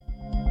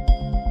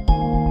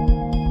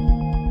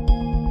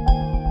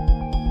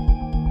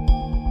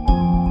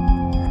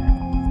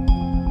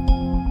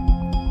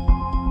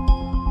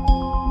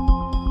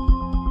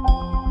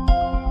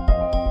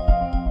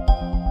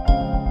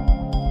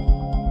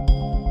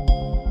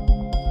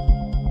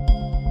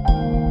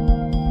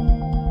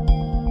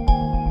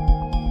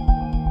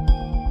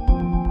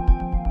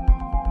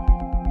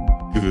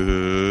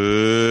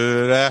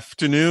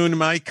afternoon,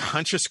 my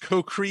conscious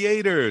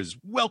co-creators.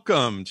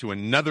 Welcome to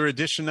another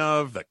edition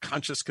of the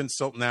Conscious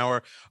Consultant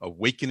Hour,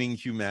 Awakening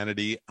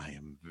Humanity. I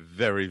am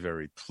very,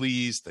 very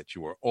pleased that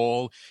you are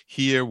all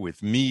here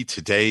with me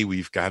today.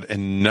 We've got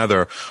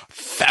another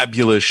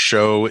fabulous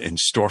show in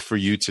store for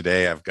you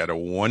today. I've got a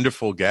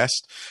wonderful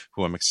guest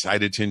who I'm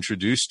excited to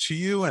introduce to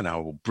you, and I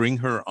will bring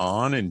her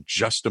on in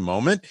just a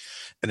moment.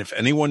 And if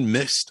anyone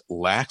missed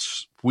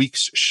last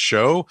week's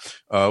show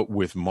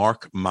with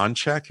Mark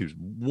Monchak, whose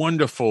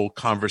wonderful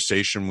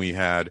conversation we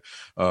had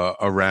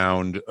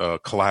around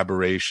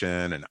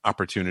collaboration and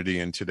opportunity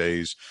in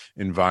today's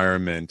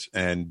environment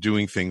and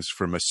doing things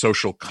from a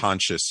social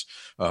conscious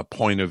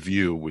point of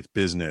view with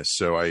business.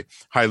 So I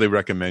highly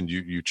recommend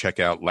you check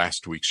out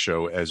last week's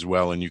show as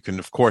well. And you can,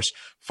 of course,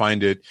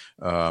 find it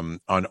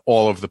on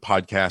all of the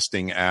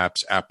podcasting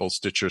apps, Apple,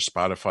 Stitcher,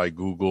 Spotify,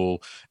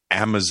 Google,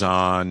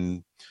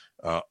 Amazon,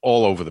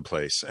 all over the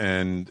place,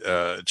 and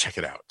check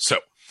it out. So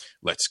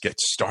let's get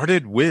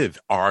started with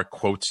our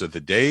quotes of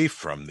the day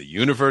from the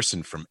universe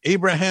and from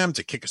Abraham.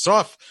 To kick us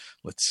off,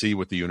 let's see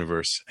what the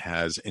universe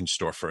has in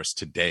store for us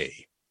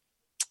today.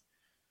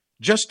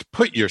 Just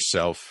put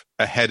yourself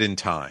ahead in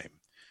time.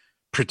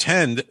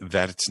 Pretend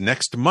that it's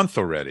next month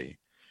already,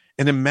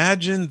 and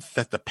imagine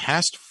that the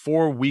past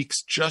 4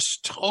 weeks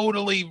just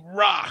totally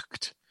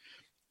rocked.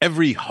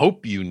 Every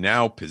hope you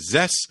now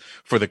possess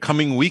for the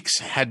coming weeks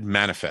had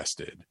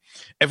manifested.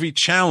 Every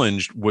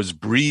challenge was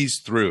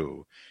breezed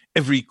through.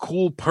 Every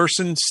cool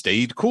person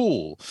stayed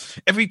cool.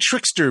 Every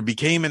trickster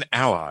became an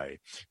ally.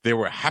 There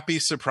were happy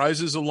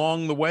surprises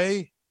along the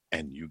way,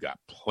 and you got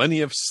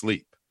plenty of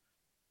sleep.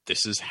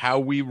 This is how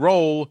we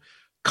roll.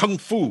 Kung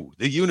Fu,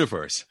 the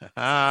universe.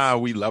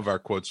 We love our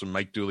quotes from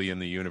Mike Dooley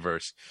and the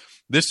universe.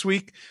 This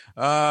week,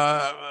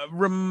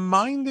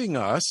 reminding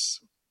us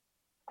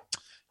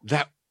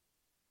that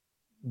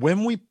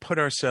when we put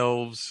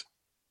ourselves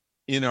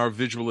in our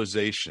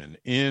visualization,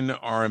 in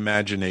our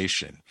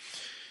imagination,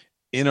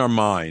 in our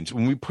minds,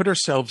 when we put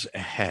ourselves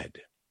ahead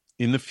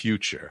in the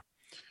future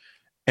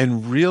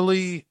and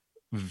really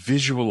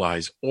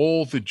visualize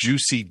all the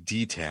juicy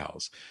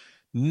details,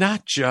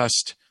 not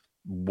just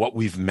what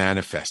we've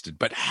manifested,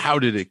 but how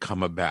did it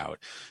come about?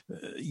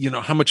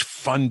 How much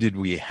fun did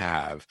we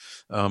have?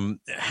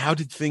 How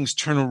did things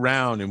turn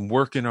around and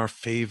work in our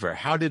favor?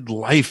 How did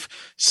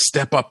life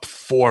step up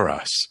for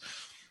us?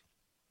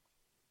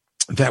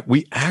 That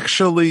we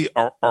actually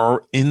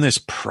are in this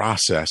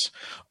process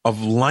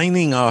of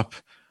lining up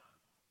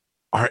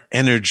our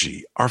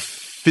energy, our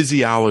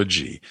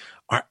physiology,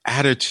 our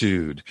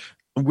attitude.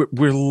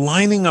 We're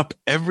lining up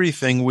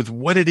everything with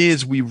what it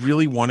is we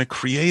really want to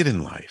create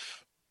in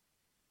life.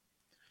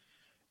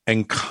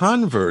 And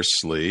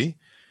conversely,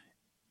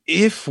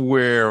 if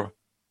we're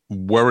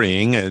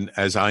worrying, and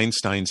as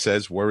Einstein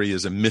says, worry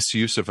is a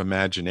misuse of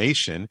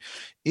imagination.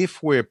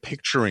 If we're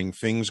picturing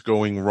things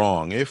going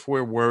wrong, if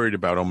we're worried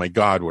about, oh my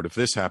God, what if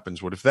this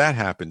happens? What if that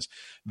happens?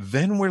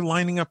 Then we're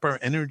lining up our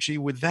energy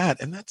with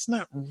that. And that's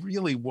not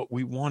really what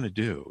we want to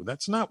do.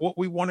 That's not what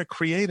we want to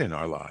create in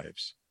our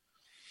lives.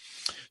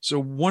 So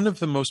one of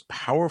the most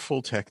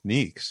powerful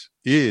techniques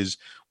is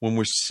when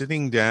we're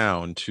sitting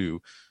down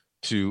to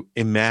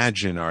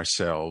imagine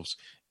ourselves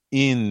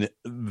in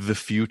the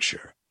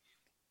future.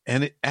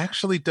 And it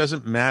actually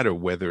doesn't matter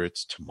whether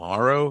it's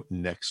tomorrow,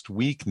 next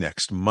week,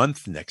 next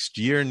month, next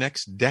year,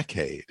 next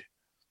decade.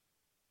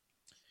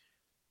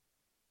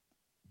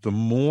 The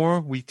more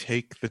we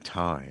take the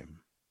time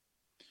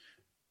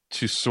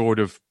to sort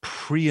of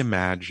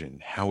pre-imagine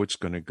how it's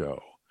going to go,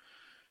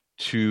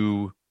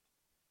 to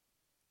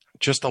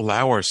just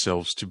allow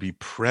ourselves to be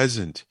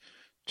present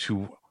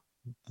to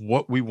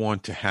what we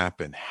want to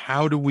happen,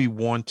 how do we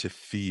want to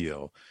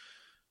feel,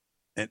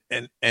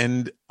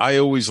 And I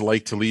always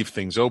like to leave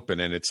things open,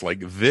 and it's like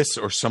this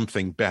or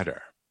something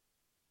better.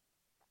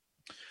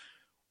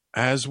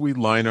 As we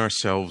line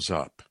ourselves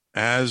up,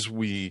 as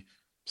we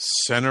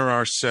center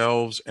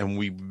ourselves, and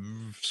we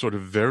sort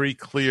of very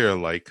clear,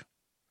 like,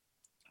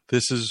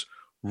 this is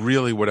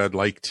really what I'd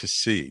like to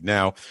see.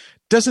 Now,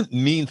 doesn't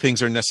mean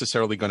things are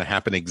necessarily going to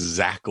happen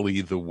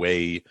exactly the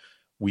way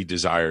we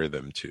desire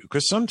them to,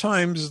 because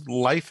sometimes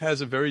life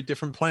has a very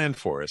different plan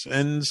for us,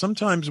 and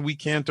sometimes we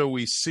can't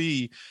always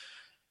see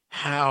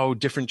how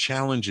different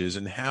challenges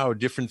and how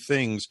different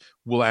things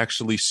will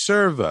actually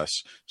serve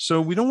us.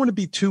 So we don't want to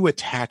be too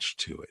attached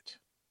to it.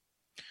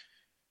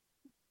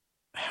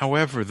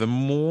 However, the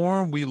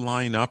more we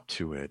line up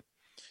to it,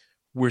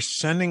 we're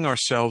sending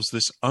ourselves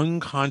this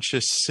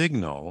unconscious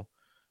signal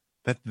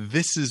that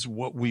this is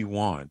what we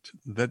want,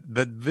 that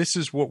this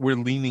is what we're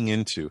leaning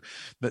into,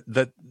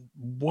 that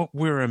what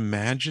we're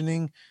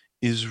imagining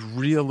is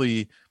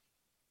really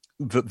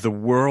the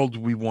world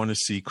we want to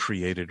see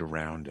created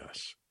around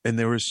us. And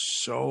there is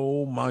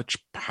so much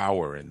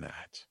power in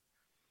that.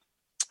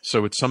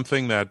 So it's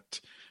something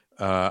that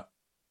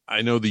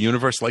I know the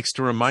universe likes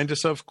to remind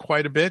us of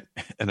quite a bit.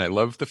 And I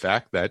love the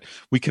fact that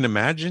we can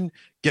imagine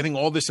getting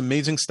all this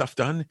amazing stuff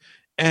done,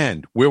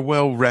 and we're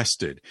well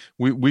rested.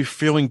 We're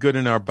feeling good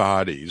in our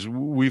bodies.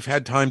 We've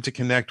had time to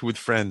connect with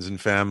friends and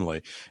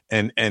family.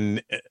 And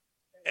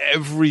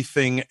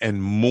everything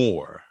and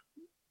more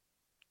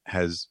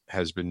has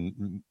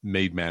been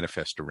made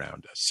manifest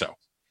around us. So,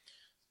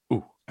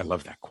 ooh, I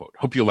love that quote.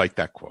 Hope you like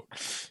that quote.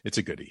 It's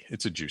a goodie.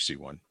 It's a juicy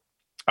one.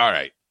 All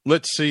right,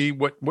 let's see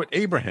what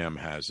Abraham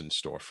has in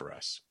store for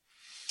us.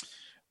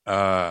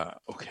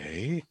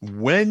 Okay.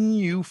 When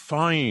you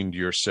find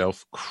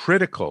yourself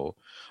critical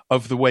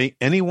of the way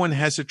anyone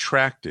has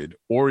attracted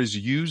or is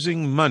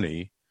using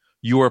money,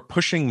 you are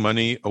pushing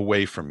money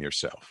away from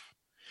yourself.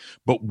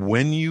 But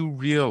when you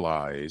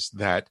realize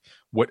that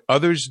what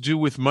others do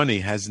with money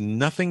has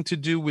nothing to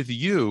do with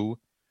you,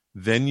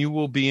 then you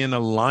will be in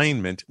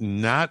alignment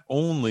not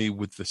only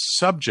with the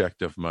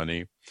subject of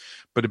money,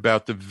 but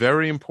about the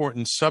very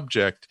important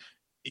subject,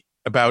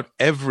 about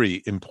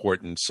every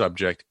important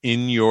subject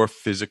in your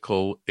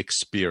physical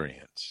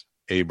experience.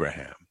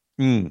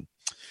 Abraham.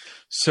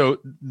 So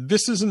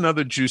this is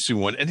another juicy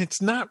one, and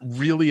it's not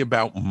really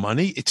about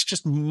money. It's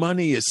just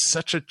money is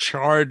such a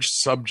charged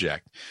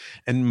subject,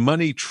 and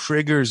money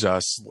triggers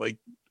us like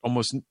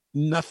almost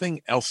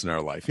nothing else in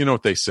our life. You know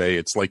what they say?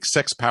 It's like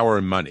sex, power,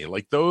 and money.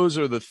 Like those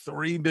are the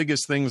three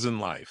biggest things in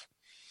life.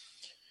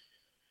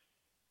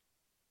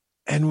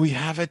 And we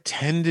have a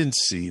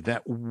tendency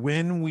that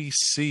when we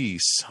see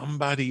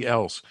somebody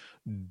else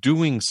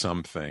doing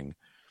something,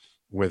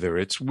 whether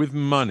it's with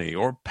money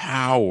or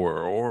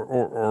power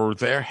or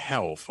their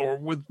health or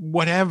with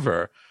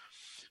whatever,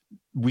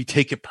 we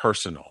take it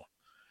personal.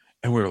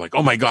 And we're like,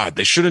 oh my God,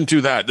 they shouldn't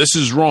do that. This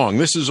is wrong.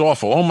 This is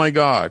awful. Oh my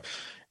God.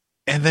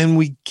 And then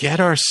we get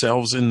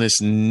ourselves in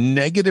this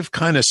negative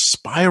kind of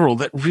spiral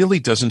that really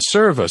doesn't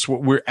serve us.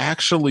 What we're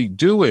actually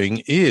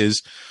doing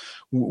is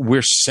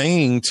we're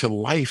saying to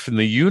life and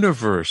the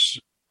universe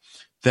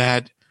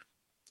that,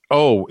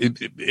 oh,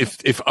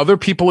 if other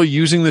people are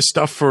using this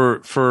stuff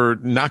for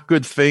not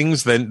good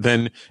things,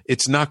 then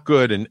it's not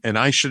good, and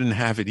I shouldn't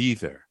have it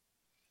either.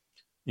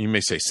 You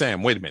may say,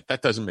 Sam, wait a minute,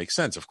 that doesn't make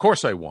sense. Of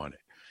course I want it.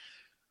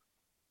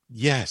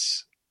 Yes.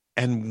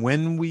 And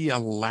when we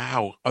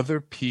allow other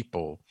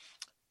people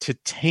to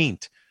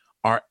taint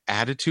our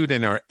attitude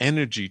and our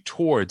energy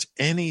towards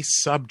any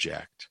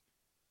subject,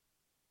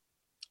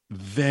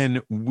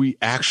 then we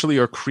actually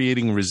are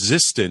creating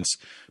resistance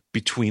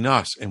between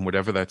us and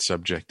whatever that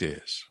subject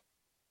is.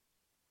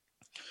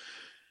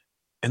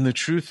 And the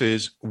truth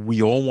is,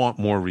 we all want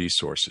more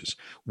resources.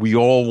 We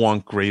all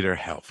want greater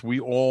health. We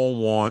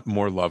all want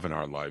more love in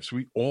our lives.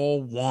 We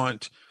all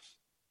want,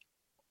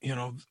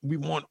 we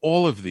want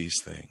all of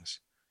these things.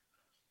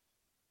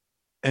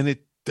 And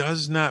it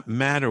does not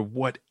matter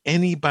what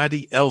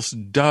anybody else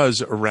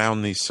does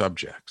around these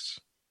subjects.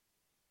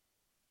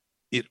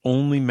 It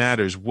only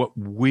matters what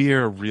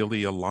we're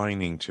really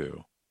aligning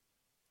to.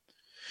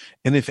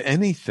 And if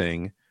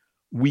anything,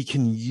 we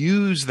can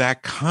use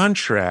that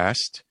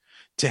contrast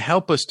to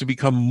help us to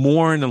become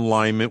more in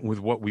alignment with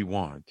what we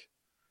want.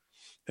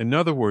 In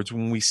other words,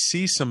 when we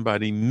see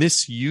somebody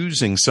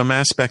misusing some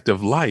aspect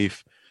of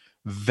life,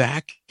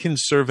 that can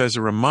serve as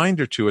a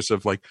reminder to us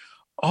of like,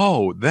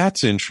 oh,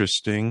 that's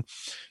interesting.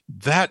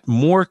 That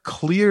more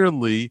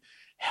clearly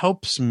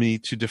helps me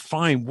to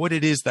define what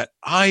it is that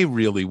I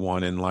really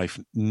want in life,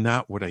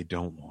 not what I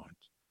don't want.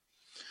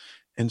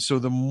 And so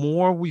the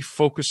more we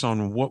focus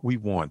on what we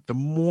want, the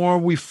more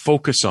we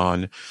focus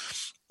on,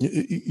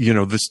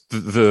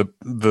 the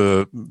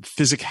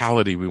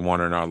physicality we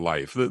want in our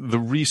life, the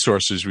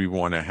resources we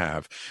want to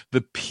have,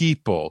 the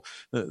people,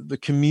 the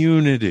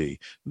community,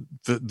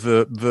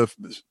 the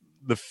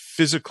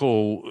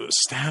physical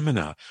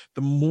stamina,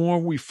 the more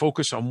we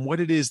focus on what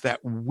it is that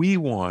we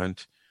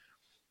want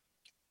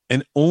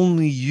and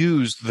only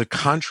use the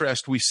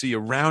contrast we see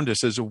around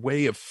us as a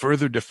way of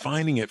further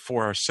defining it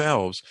for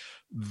ourselves,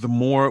 the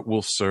more it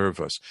will serve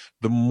us.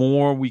 The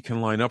more we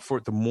can line up for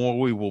it, the more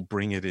we will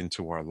bring it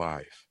into our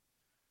life.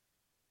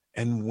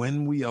 And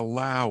when we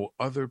allow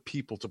other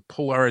people to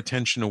pull our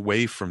attention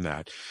away from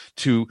that,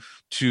 to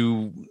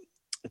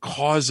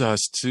cause us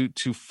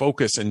to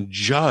focus and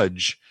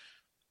judge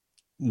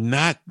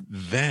not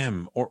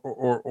them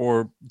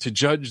or to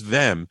judge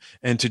them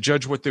and to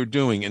judge what they're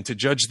doing and to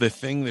judge the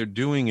thing they're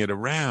doing it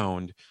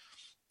around,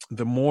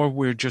 the more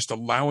we're just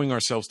allowing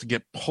ourselves to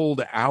get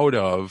pulled out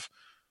of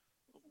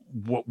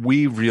what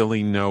we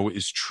really know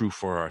is true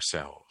for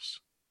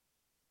ourselves.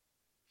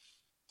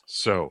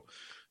 So,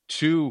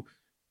 2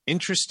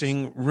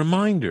 interesting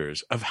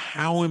reminders of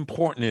how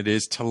important it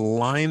is to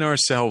line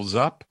ourselves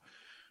up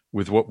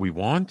with what we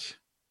want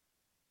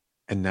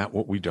and not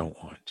what we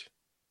don't want.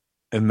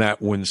 And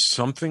that when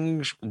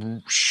something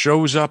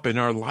shows up in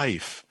our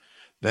life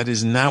that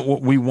is not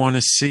what we want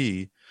to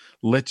see,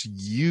 let's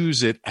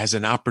use it as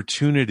an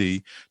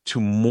opportunity to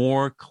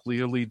more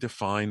clearly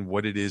define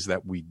what it is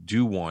that we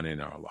do want in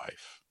our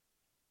life.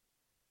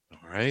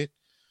 All right?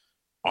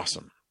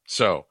 Awesome.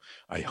 So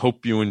I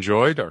hope you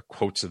enjoyed our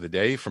quotes of the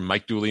day from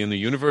Mike Dooley in the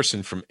Universe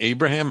and from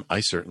Abraham.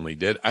 I certainly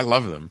did. I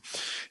love them.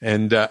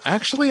 And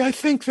actually, I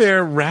think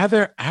they're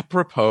rather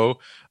apropos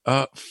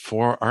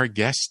for our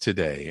guest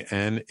today.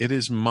 And it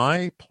is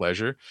my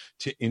pleasure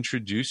to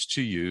introduce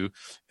to you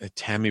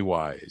Tammy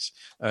Wise.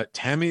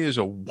 Tammy is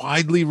a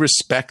widely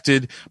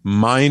respected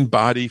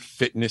mind-body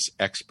fitness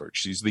expert.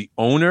 She's the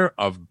owner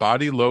of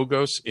Body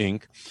Logos,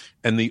 Inc.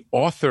 and the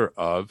author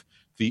of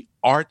The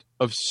Art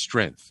of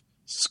Strength,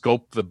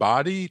 Sculpt the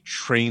Body,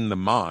 Train the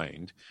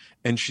Mind.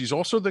 And she's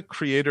also the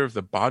creator of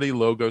the Body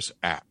Logos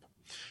app.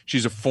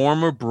 She's a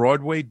former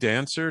Broadway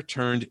dancer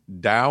turned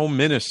Tao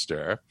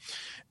minister,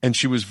 and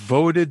she was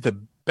voted the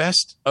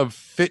best of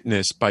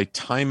fitness by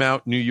Time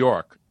Out New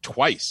York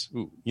twice.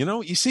 Ooh,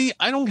 you see,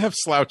 I don't have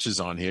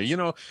slouches on here.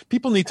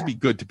 People need to be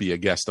good to be a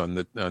guest on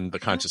the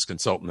Conscious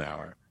Consultant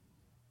Hour.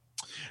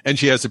 And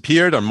she has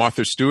appeared on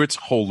Martha Stewart's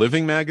Whole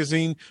Living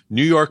magazine,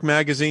 New York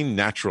Magazine,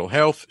 Natural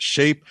Health,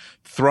 Shape,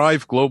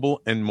 Thrive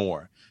Global, and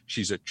more.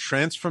 She's a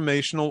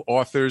transformational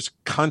authors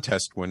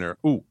contest winner.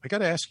 Ooh, I got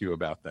to ask you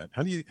about that.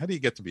 How do you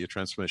get to be a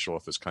transformational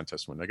authors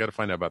contest winner? I got to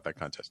find out about that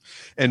contest.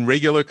 And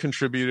regular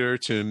contributor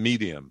to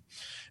Medium.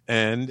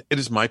 And it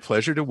is my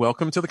pleasure to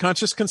welcome to the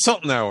Conscious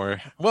Consultant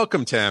Hour.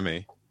 Welcome,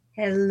 Tammy.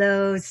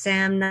 Hello,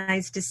 Sam.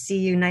 Nice to see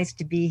you. Nice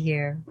to be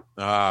here.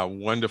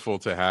 Wonderful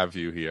to have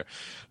you here.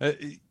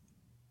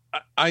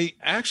 I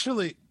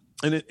actually,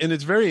 and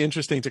it's very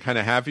interesting to kind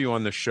of have you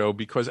on the show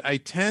because I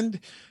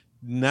tend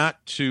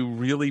not to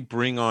really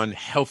bring on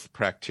health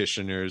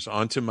practitioners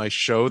onto my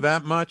show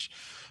that much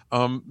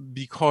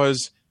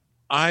because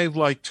I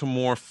like to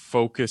more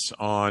focus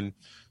on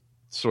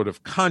sort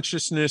of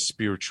consciousness,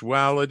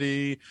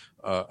 spirituality,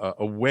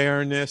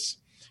 awareness.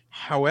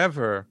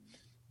 However,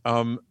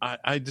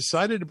 I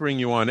decided to bring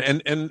you on,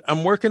 and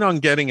I'm working on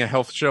getting a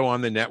health show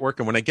on the network.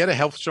 And when I get a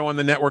health show on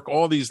the network,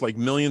 all these like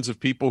millions of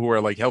people who are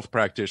like health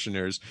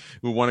practitioners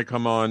who want to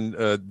come on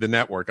the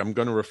network, I'm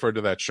going to refer to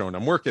that show, and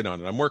I'm working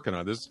on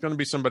it. There's going to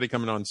be somebody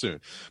coming on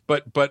soon.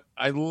 But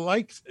I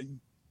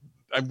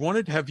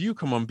wanted to have you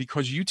come on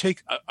because you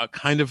take a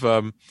kind of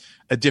a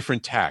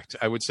different tact.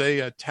 I would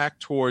say a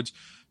tact towards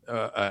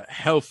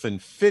health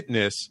and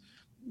fitness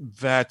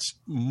that's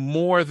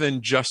more than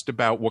just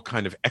about what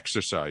kind of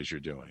exercise you're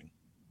doing.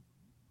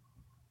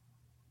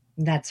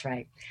 That's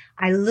right.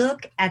 I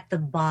look at the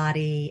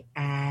body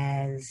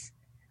as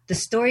the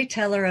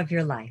storyteller of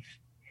your life.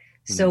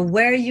 So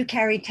where you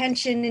carry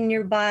tension in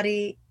your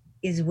body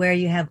is where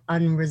you have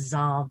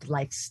unresolved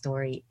life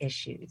story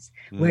issues.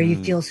 Where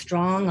you feel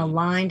strong,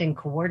 aligned, and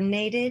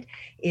coordinated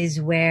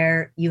is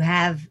where you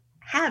have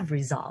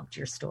resolved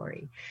your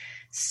story.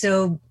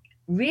 So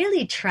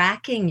really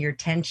tracking your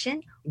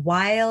tension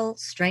while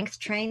strength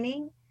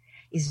training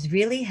is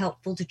really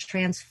helpful to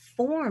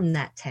transform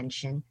that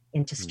tension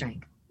into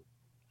strength.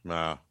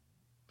 Wow.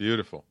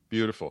 Beautiful.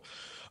 Beautiful.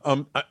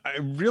 I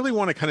really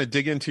want to kind of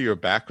dig into your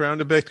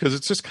background a bit because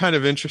it's just kind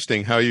of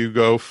interesting how you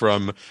go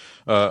from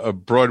a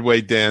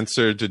Broadway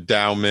dancer to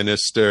Tao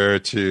minister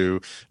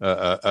to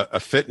a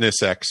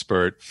fitness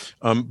expert.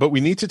 But we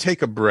need to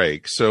take a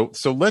break. So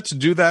let's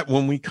do that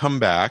when we come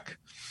back.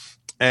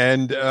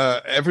 And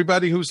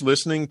everybody who's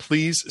listening,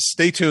 please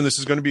stay tuned. This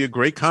is going to be a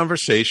great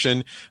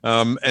conversation.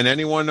 And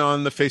anyone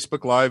on the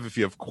Facebook Live, if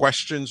you have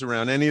questions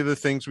around any of the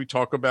things we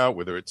talk about,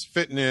 whether it's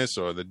fitness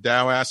or the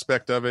Tao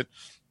aspect of it,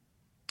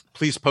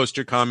 please post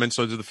your comments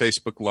under the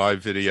Facebook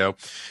Live video.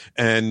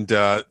 And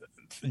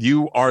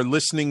you are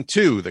listening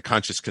to the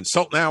Conscious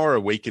Consultant Hour,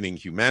 Awakening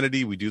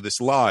Humanity. We do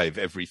this live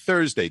every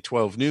Thursday,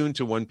 12 noon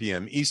to 1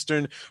 p.m.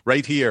 Eastern,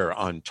 right here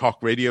on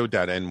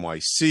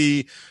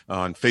talkradio.nyc,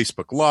 on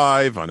Facebook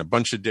Live, on a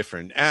bunch of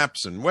different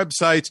apps and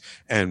websites.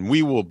 And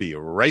we will be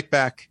right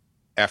back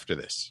after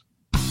this.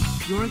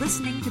 You're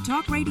listening to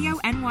Talk Radio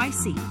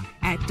NYC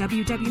at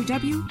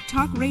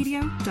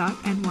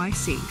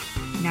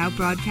www.talkradio.nyc. Now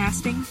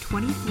broadcasting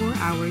 24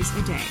 hours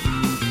a day.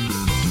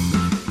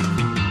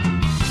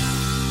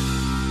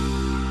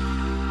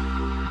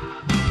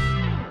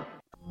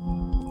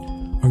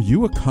 Are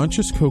you a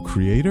conscious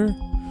co-creator?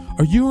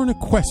 Are you on a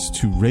quest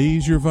to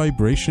raise your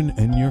vibration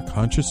and your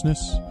consciousness?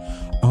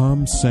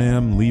 I'm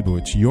Sam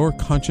Leibowitz, your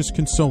conscious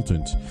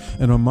consultant,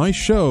 and on my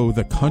show,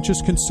 The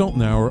Conscious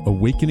Consultant Hour,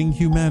 Awakening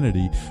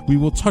Humanity, we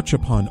will touch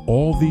upon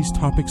all these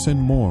topics and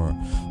more.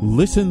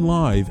 Listen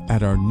live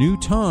at our new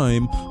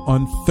time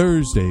on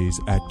Thursdays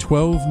at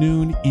 12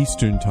 noon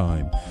Eastern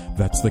Time.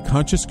 That's The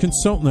Conscious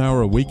Consultant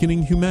Hour,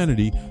 Awakening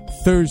Humanity,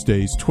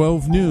 Thursdays,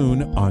 12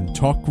 noon on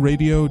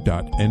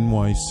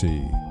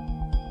talkradio.nyc.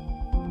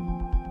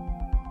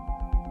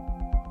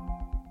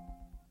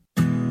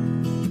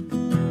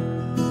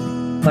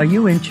 Are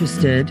you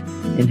interested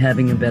in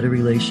having a better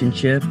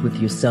relationship with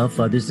yourself,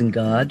 others, and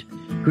God?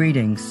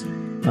 Greetings.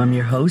 I'm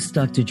your host,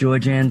 Dr.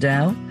 George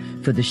Andau,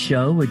 for the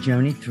show A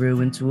Journey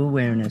Through into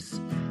Awareness.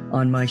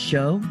 On my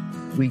show,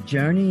 we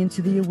journey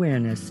into the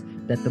awareness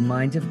that the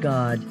mind of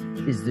God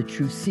is the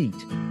true seat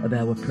of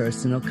our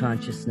personal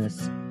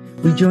consciousness.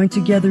 We join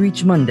together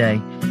each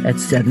Monday at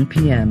 7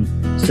 p.m.,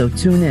 so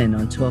tune in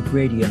on Talk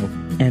Radio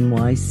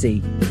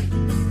NYC.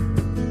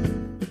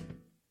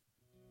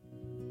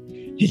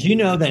 Did you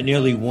know that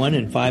nearly 1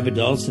 in 5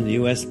 adults in the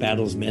U.S.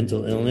 battles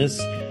mental illness?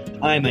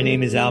 Hi, my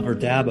name is Albert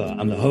Daba.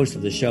 I'm the host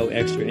of the show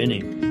Extra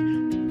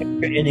Innings.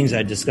 Extra Innings,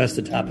 I discuss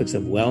the topics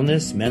of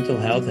wellness, mental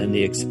health, and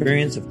the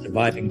experience of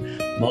surviving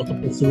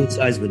multiple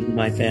suicides within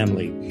my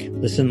family.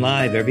 Listen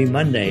live every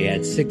Monday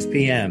at 6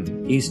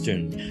 p.m.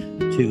 Eastern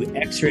to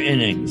Extra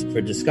Innings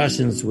for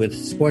discussions with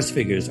sports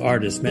figures,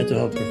 artists, mental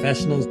health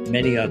professionals, and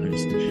many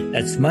others.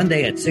 That's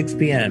Monday at 6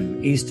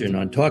 p.m. Eastern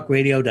on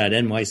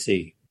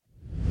talkradio.nyc.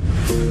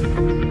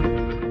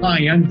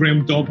 Hi, I'm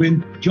Graham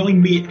Dobbin.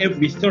 Join me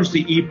every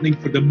Thursday evening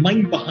for the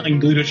Mind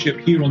Behind Leadership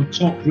here on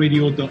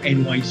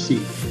talkradio.nyc.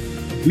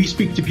 We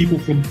speak to people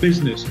from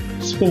business,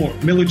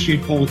 sport, military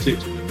and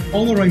politics,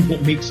 all around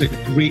what makes a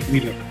great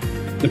leader.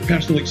 The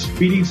personal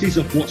experiences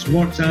of what's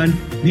worked and,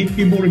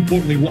 maybe more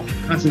importantly, what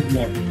hasn't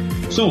worked.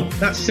 So,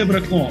 that's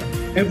 7 o'clock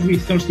every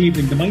Thursday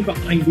evening, the Mind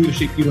Behind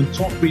Leadership here on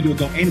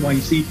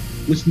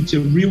talkradio.nyc. Listen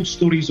to real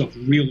stories of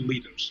real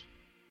leaders.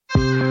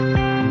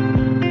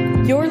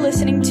 You're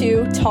listening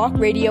to Talk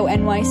Radio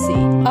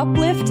NYC.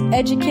 Uplift,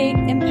 educate,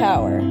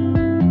 empower.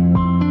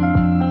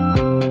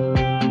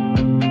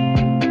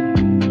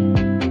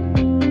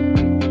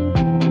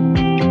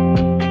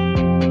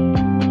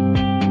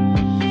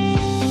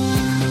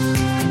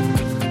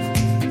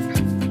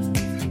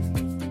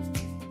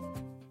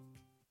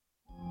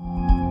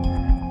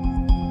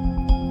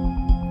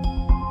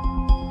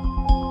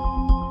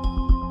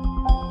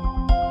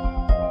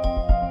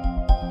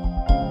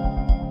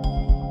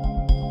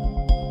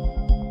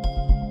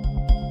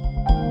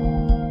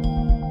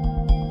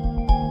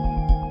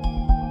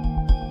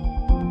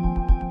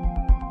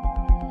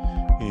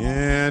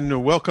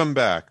 Welcome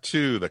back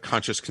to the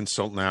Conscious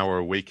Consultant Hour,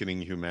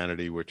 Awakening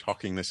Humanity. We're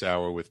talking this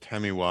hour with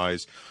Tammy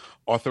Wise,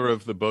 author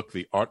of the book,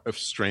 The Art of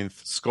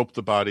Strength, Sculpt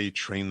the Body,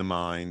 Train the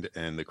Mind,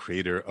 and the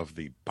creator of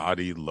the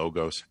Body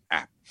Logos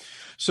app.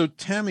 So,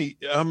 Tammy,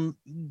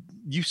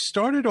 you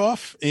started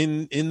off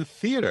in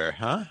theater,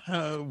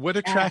 huh? What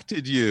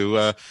attracted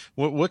you?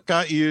 What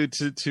got you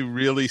to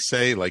really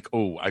say, like,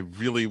 oh, I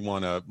really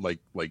want to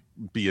like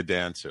be a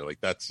dancer? Like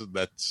that's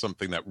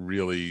something that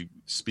really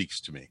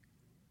speaks to me.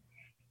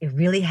 It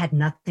really had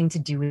nothing to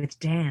do with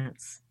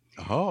dance.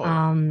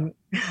 Oh.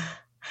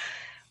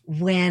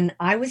 When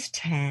I was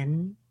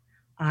 10,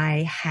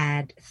 I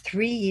had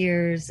 3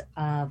 years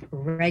of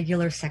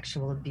regular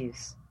sexual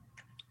abuse.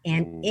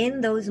 And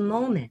in those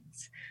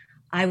moments,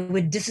 I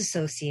would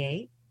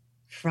disassociate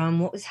from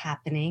what was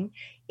happening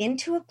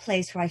into a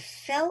place where I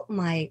felt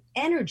my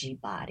energy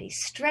body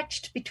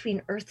stretched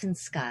between earth and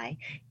sky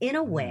in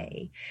a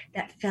way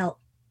that felt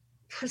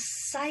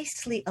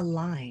precisely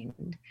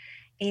aligned.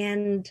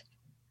 And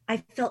I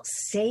felt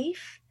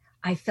safe.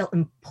 I felt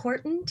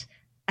important.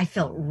 I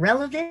felt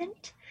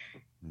relevant.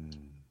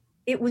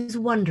 It was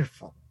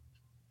wonderful.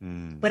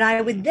 But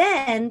I would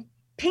then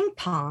ping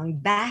pong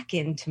back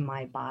into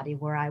my body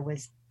where I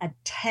was a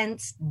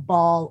tense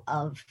ball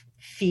of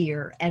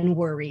fear and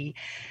worry.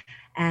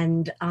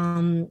 And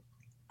I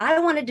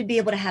wanted to be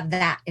able to have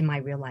that in my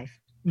real life.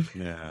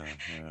 Yeah.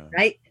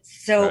 Right?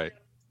 So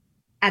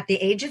at the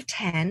age of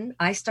 10,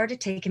 I started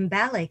taking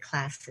ballet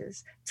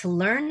classes to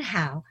learn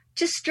how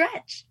to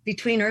stretch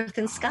between earth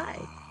and sky.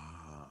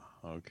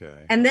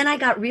 Okay. And then I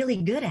got really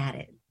good at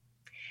it.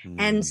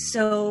 And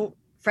so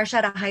fresh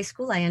out of high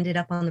school, I ended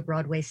up on the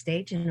Broadway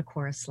stage in a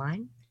chorus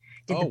line.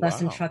 Did the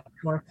bus and truck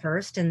tour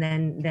first, and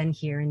then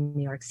here in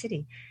New York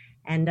City.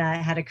 And I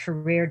had a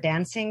career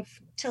dancing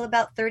till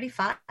about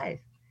 35.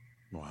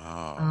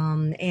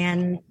 Wow.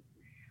 And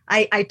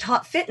I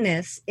taught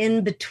fitness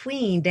in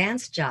between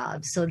dance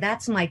jobs. So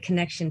that's my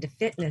connection to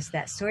fitness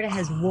that sort of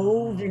has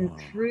woven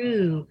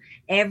through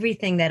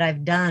everything that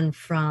I've done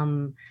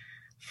from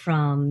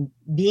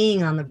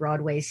being on the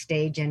Broadway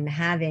stage and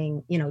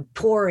having,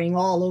 touring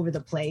all over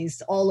the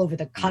place, all over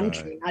the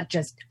country, not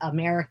just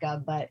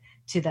America, but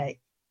to the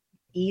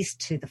East,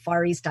 to the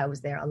Far East. I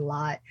was there a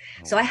lot.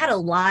 So I had a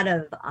lot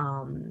of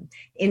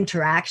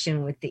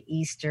interaction with the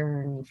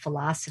Eastern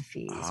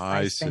philosophies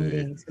by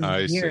spending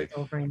some years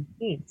over in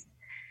the East.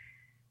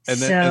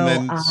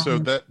 So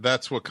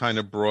that's what kind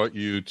of brought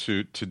you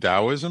to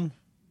Taoism?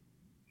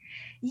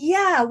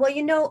 Yeah,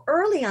 well,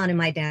 early on in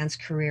my dance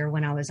career,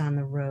 when I was on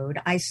the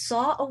road, I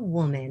saw a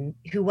woman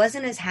who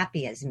wasn't as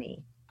happy as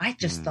me. I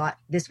just thought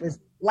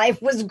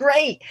life was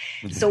great.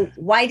 So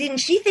why didn't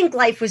she think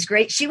life was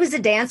great? She was a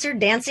dancer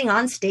dancing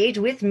on stage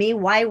with me.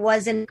 Why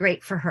wasn't it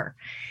great for her?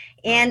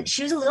 And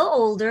she was a little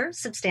older,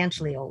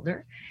 substantially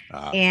older.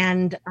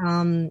 And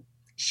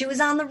she was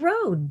on the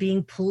road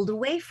being pulled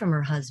away from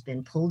her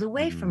husband, pulled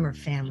away from her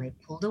family,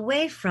 pulled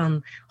away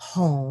from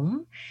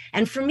home.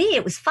 And for me,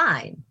 it was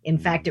fine. In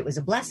fact, it was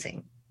a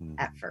blessing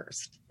at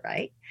first,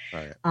 right?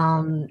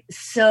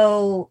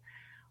 So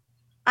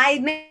I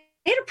made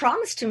a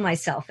promise to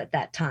myself at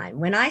that time.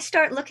 When I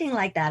start looking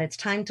like that, it's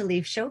time to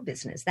leave show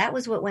business. That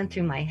was what went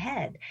through my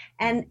head.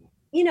 And,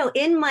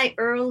 in my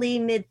early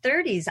mid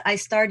 30s, I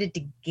started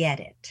to get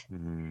it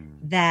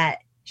that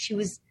she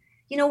was,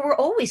 we're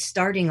always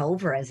starting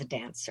over as a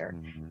dancer,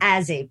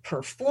 as a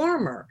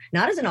performer,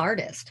 not as an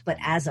artist, but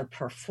as a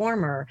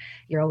performer.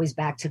 You're always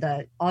back to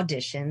the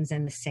auditions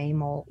and the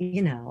same old,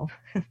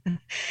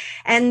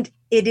 and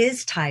it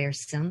is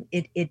tiresome.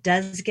 It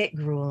does get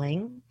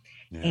grueling.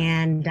 Yeah.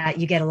 And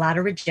you get a lot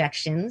of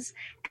rejections,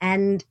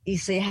 and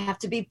so you have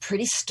to be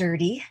pretty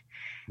sturdy.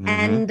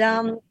 And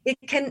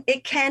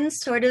it can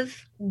sort of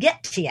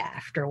get to you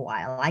after a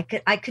while.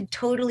 I could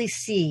totally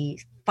see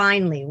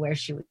finally where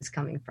she was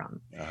coming from.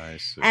 I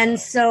see. And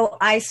so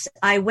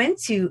I went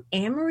to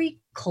Amory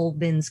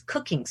Colbin's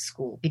cooking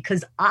school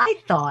because I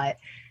thought,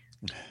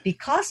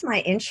 because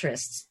my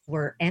interests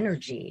were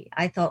energy,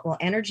 I thought, well,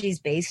 energy is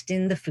based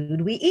in the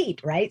food we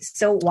eat, right?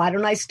 So why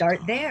don't I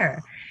start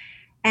there?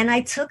 And I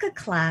took a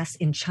class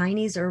in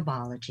Chinese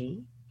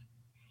herbology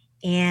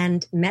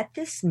and met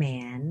this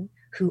man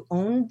who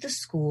owned the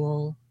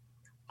school,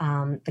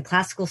 the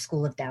classical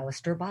school of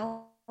Taoist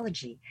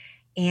herbology.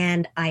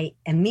 And I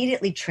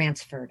immediately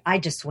transferred. I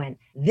just went,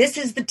 this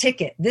is the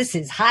ticket. This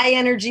is high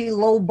energy,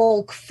 low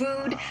bulk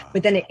food.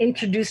 But then it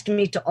introduced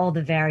me to all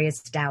the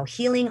various Tao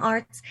healing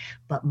arts.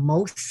 But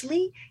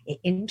mostly it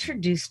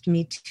introduced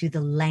me to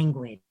the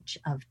language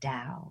of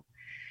Tao,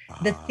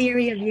 the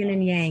theory of yin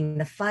and yang,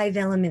 the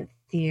 5-element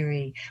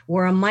theory.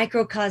 We're a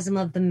microcosm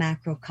of the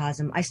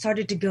macrocosm. I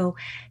started to go,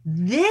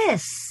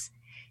 this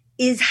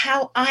is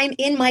how I'm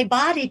in my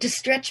body to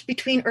stretch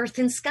between earth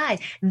and sky.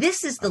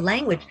 This is the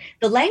language.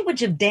 The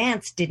language of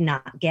dance did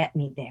not get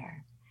me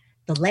there.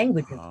 The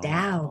language of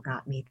Tao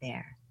got me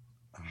there.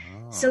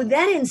 So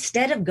then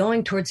instead of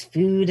going towards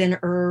food and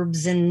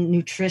herbs and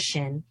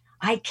nutrition,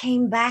 I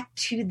came back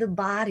to the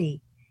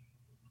body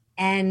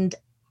and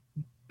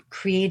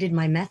created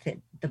my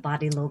method, the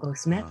Body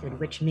Logos method,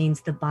 which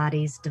means the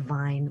body's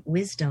divine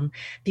wisdom,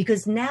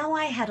 because now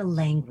I had a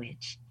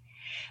language.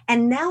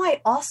 And now I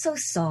also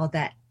saw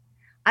that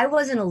I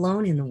wasn't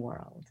alone in the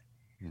world.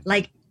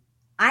 Like,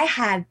 I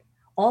had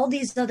all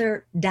these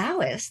other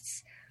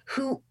Taoists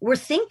who were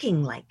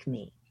thinking like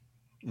me.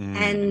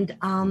 And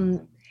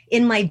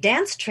in my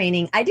dance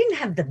training, I didn't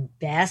have the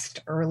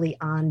best early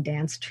on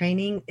dance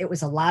training. It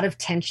was a lot of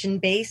tension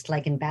based,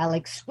 like in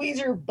ballet, squeeze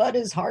your butt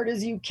as hard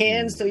as you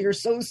can so you're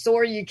so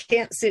sore you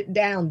can't sit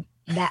down,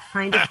 that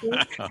kind of thing.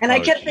 And I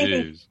kept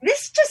thinking,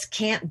 this just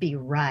can't be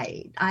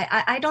right.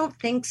 I don't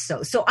think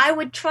so. So I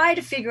would try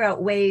to figure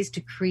out ways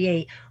to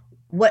create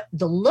what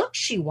the look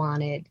she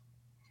wanted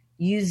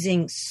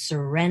using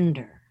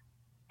surrender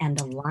and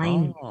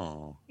alignment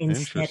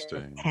instead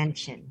of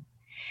tension.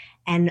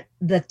 And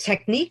the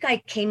technique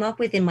I came up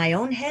with in my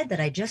own head that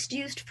I just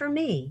used for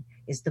me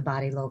is the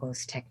Body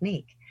Logos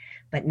technique.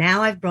 But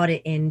now I've brought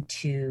it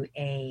into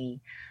a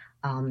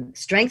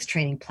strength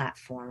training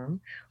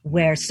platform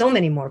where so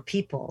many more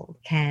people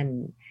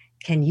can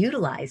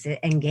utilize it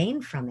and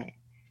gain from it.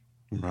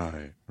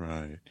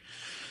 Right.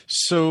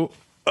 So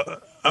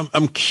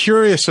I'm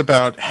curious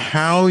about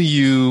how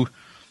you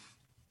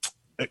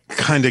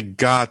kind of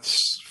got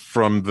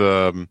from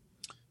the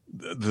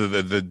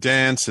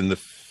dance and the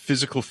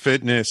physical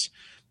fitness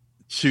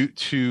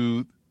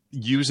to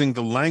using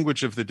the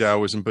language of the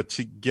Taoism, but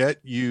to get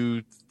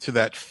you to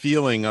that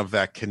feeling of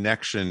that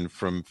connection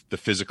from the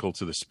physical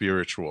to the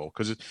spiritual.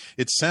 Because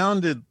it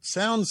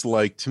sounds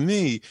like to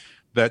me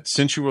that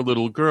since you were a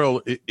little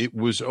girl, it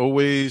was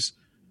always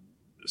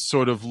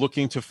sort of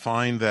looking to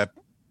find that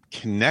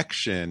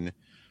connection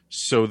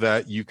so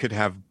that you could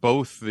have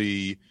both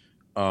the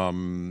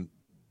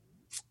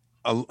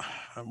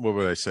what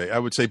would I say? I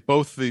would say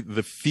both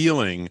the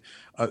feeling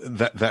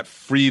that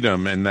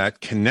freedom and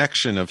that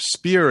connection of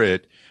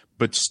spirit,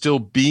 but still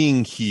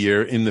being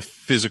here in the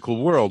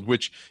physical world,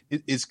 which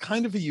is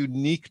kind of a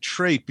unique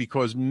trait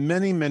because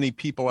many, many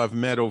people I've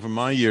met over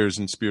my years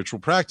in spiritual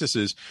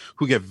practices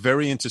who get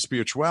very into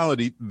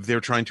spirituality,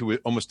 they're trying to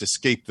almost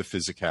escape the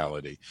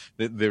physicality.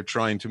 They're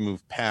trying to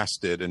move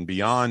past it and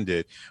beyond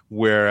it,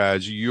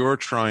 whereas you're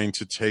trying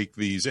to take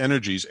these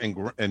energies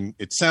and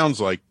it sounds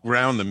like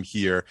ground them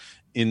here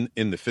in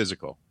the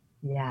physical.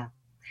 Yeah.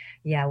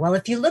 Well,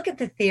 if you look at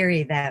the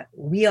theory that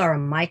we are a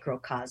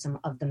microcosm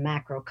of the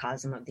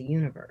macrocosm of the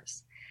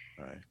universe,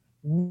 right,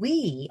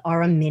 we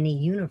are a mini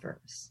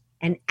universe.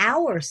 And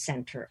our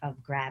center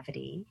of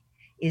gravity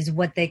is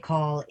what they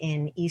call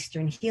in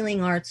Eastern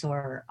healing arts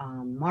or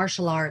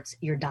martial arts,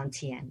 your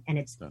Dantian. And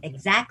it's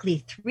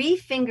exactly 3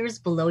 fingers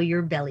below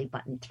your belly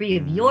button, 3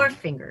 of your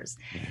fingers,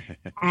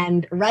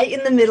 and right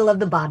in the middle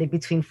of the body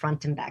between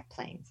front and back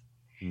planes.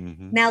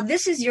 Now,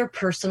 this is your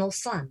personal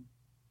sun.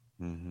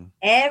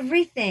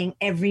 Everything,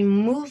 every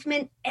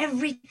movement,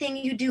 everything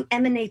you do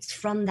emanates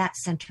from that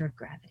center of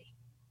gravity,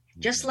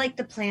 just like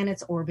the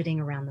planets orbiting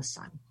around the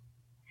sun.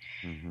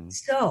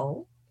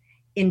 So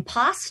in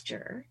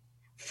posture,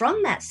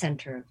 from that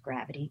center of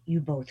gravity, you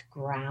both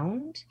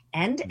ground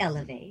and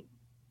elevate.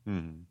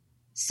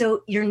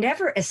 So you're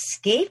never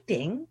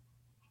escaping.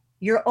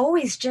 You're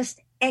always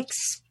just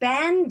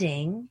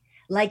expanding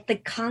like the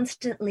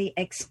constantly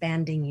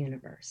expanding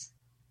universe.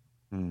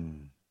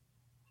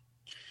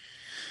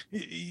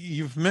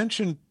 You've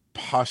mentioned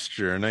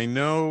posture, and I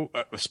know,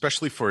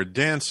 especially for a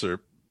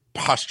dancer,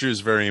 posture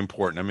is very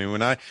important. I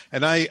mean,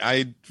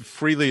 I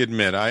freely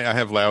admit I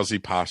have lousy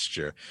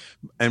posture.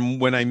 And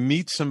when I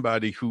meet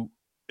somebody who,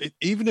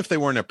 even if they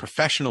weren't a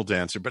professional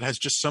dancer, but has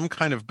just some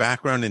kind of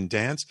background in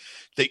dance,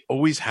 they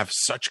always have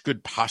such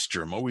good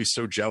posture. I'm always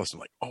so jealous. I'm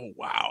like, oh,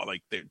 wow,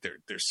 like they're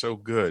so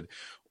good.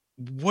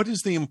 What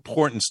is the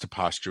importance to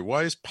posture?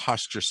 Why is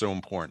posture so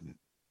important?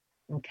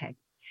 Okay.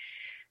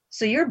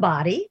 So your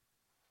body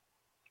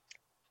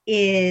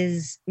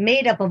is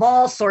made up of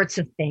all sorts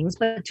of things,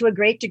 but to a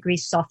great degree,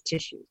 soft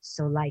tissues.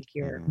 So like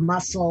your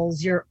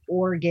muscles, your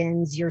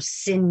organs, your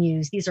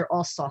sinews, these are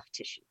all soft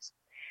tissues.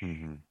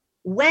 Mm-hmm.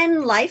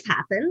 When life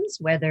happens,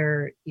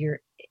 whether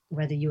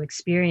you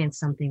experience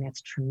something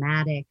that's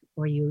traumatic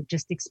or you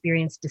just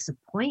experience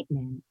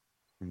disappointment,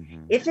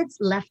 if it's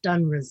left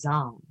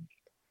unresolved,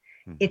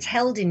 it's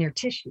held in your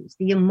tissues.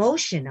 The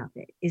emotion of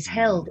it is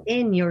held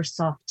in your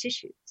soft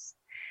tissues.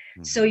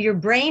 So your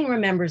brain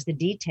remembers the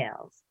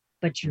details,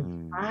 but your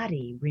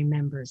body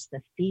remembers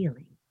the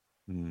feeling.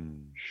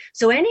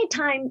 So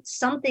anytime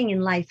something in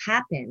life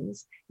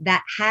happens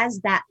that has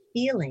that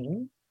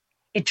feeling,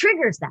 it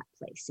triggers that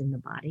place in the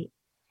body.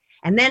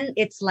 And then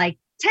it's like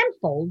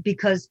tenfold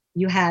because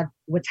you have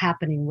what's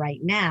happening right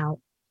now,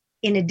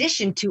 in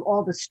addition to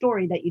all the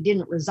story that you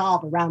didn't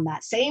resolve around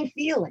that same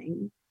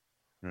feeling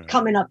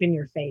coming up in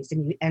your face.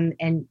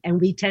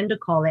 And we tend to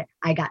call it,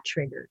 I got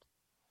triggered.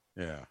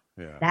 Yeah.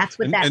 Yeah. That's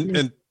what that means.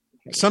 And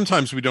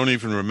sometimes we don't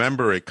even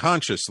remember it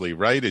consciously,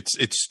 right?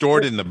 It's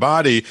stored in the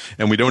body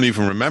and we don't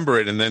even remember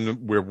it. And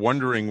then we're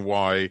wondering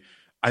why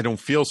I don't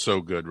feel so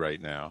good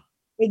right now.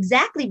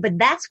 Exactly. But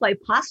that's why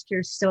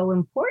posture is so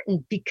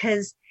important,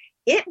 because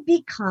it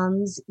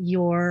becomes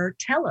your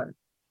teller.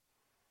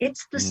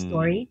 It's the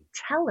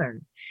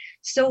storyteller.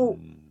 So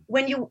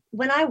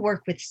when I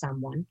work with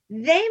someone,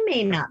 they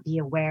may not be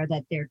aware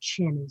that their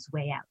chin is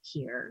way out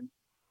here,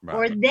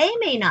 or they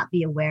may not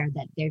be aware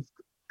that they've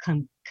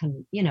come,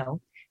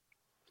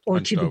 or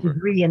to the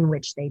degree in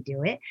which they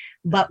do it.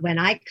 But when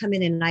I come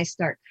in and I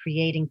start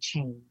creating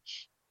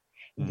change,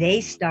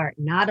 they start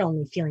not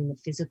only feeling the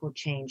physical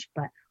change,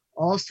 but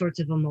all sorts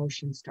of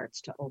emotion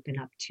starts to open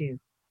up too.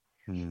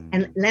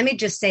 And let me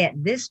just say at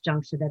this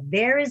juncture that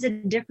there is a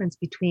difference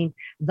between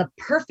the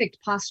perfect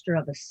posture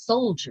of a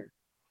soldier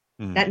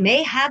that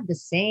may have the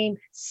same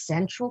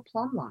central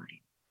plumb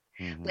line,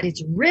 but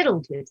it's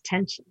riddled with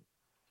tension.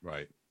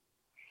 Right.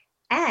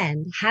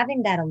 And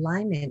having that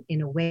alignment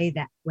in a way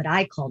that what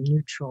I call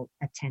neutral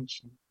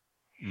attention.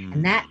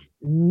 And that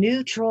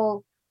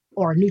neutral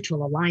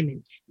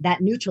alignment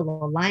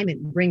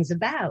brings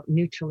about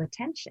neutral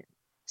attention,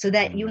 so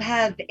that you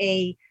have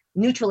a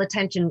neutral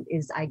attention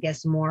is, I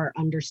guess, more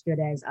understood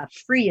as a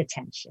free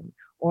attention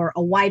or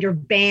a wider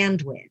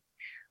bandwidth,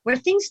 where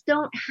things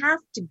don't have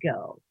to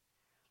go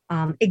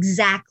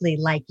exactly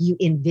like you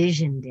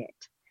envisioned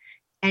it.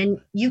 And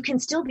you can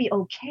still be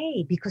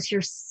okay because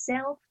you're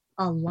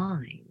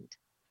self-aligned.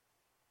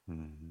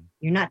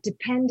 You're not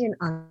dependent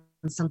on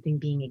something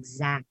being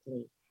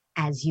exactly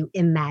as you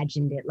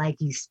imagined it, like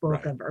you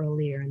spoke of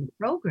earlier in the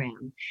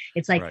program.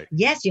 It's like,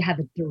 yes, you have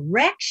a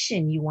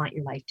direction you want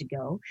your life to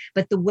go,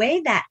 but the way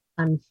that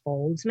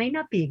unfolds may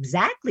not be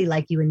exactly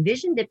like you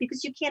envisioned it,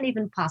 because you can't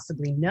even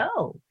possibly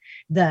know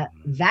the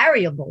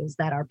variables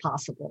that are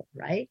possible,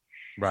 right?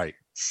 Right.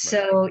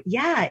 So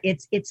yeah,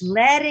 it's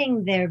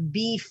letting there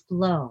be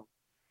flow,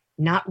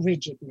 not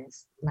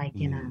rigidness, like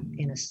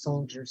in a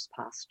soldier's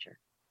posture.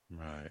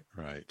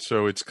 Right.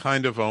 So it's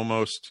kind of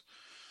almost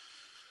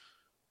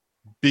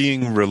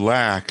being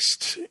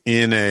relaxed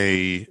in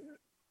a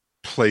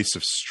place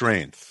of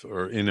strength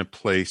or in a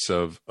place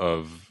of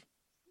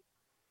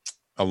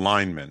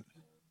alignment.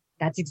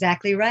 That's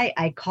exactly right.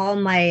 I call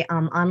my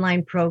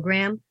online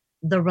program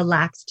the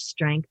Relaxed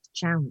Strength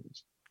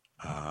Challenge.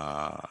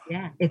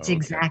 Yeah, it's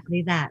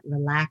exactly that.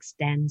 Relaxed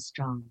and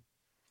strong.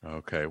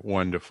 Okay,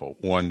 wonderful.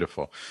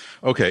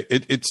 Okay,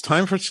 it's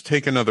time for us to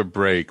take another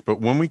break. But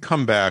when we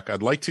come back,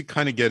 I'd like to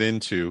kind of get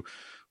into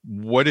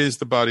what is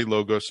the Body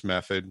Logos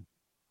method.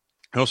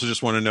 I also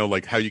just want to know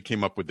how you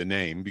came up with the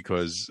name,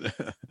 because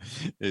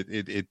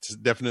it's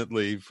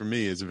definitely, for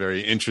me, is a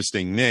very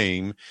interesting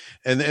name.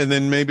 And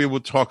then maybe we'll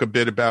talk a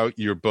bit about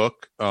your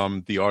book,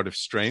 The Art of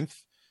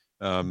Strength,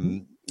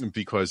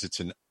 because it's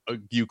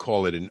you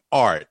call it an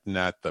art,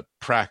 not the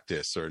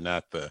practice or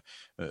not the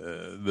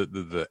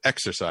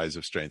exercise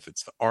of strength.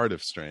 It's the art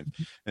of strength.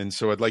 And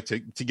so I'd like to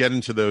get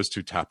into those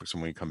two topics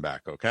when we come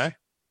back. Okay.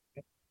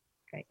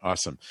 Great.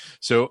 Awesome.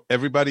 So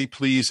everybody,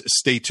 please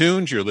stay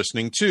tuned. You're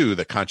listening to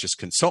the Conscious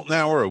Consultant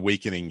Hour,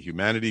 Awakening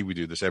Humanity. We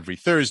do this every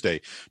Thursday,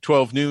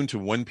 12 noon to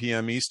 1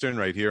 p.m. Eastern,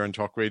 right here on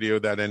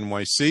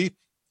talkradio.nyc.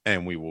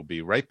 And we will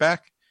be right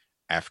back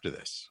after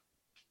this.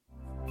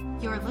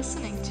 You're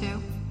listening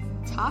to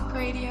Talk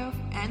Radio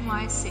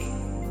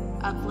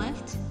NYC.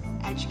 Uplift,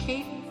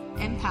 educate,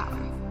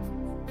 empower.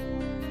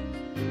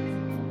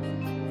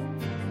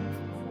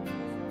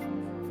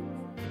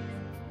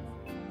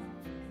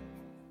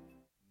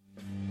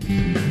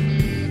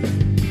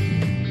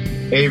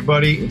 Hey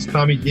everybody, it's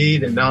Tommy D,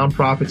 the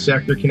nonprofit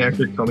sector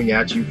connector, coming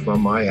at you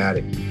from my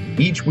attic.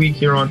 Each week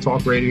here on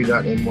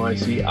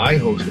talkradio.nyc, I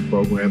host the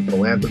program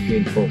Philanthropy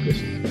in Focus.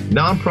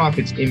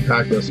 Nonprofits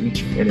impact us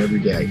each and every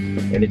day,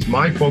 and it's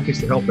my focus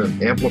to help them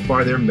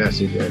amplify their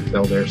message and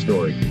tell their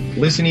story.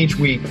 Listen each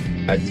week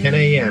at 10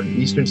 a.m.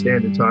 Eastern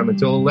Standard Time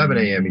until 11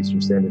 a.m.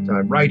 Eastern Standard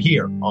Time right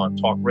here on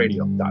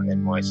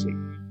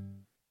talkradio.nyc.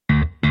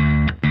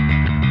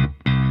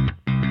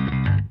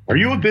 Are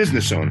you a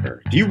business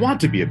owner? Do you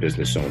want to be a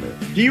business owner?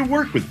 Do you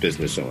work with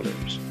business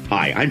owners?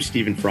 Hi, I'm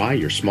Stephen Fry,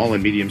 your small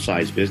and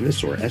medium-sized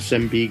business or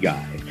SMB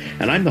guy,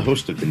 and I'm the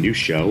host of the new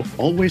show,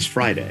 Always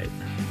Friday.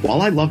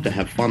 While I love to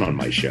have fun on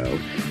my show,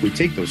 we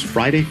take those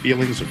Friday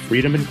feelings of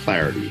freedom and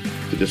clarity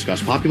to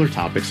discuss popular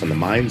topics on the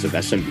minds of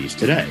SMBs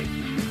today.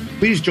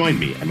 Please join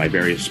me and my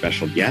various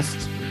special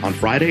guests on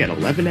Friday at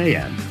 11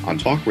 a.m. on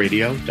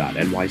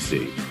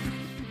talkradio.nyc.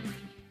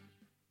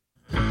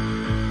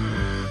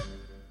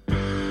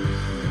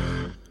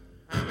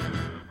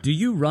 Do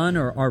you run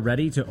or are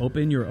ready to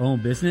open your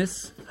own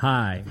business?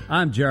 Hi,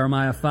 I'm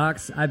Jeremiah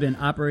Fox. I've been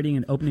operating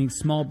and opening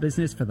small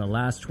business for the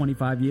last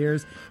 25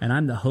 years, and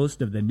I'm the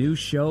host of the new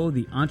show,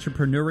 The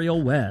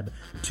Entrepreneurial Web.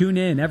 Tune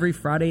in every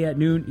Friday at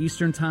noon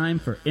Eastern Time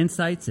for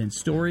insights and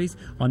stories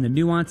on the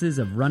nuances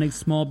of running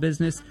small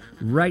business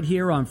right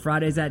here on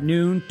Fridays at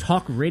noon,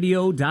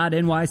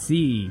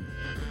 talkradio.nyc.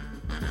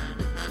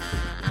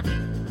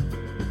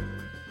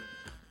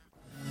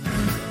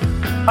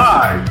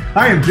 Hi,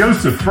 I am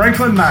Joseph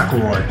Franklin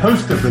McElroy,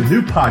 host of the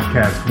new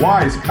podcast,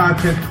 Wise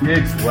Content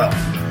Creates Wealth.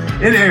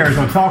 It airs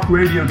on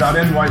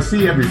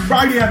talkradio.nyc every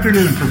Friday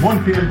afternoon from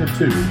 1 p.m. to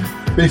 2.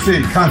 They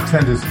say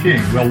content is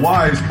king. Well,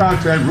 wise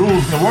content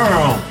rules the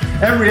world.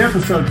 Every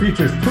episode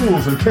features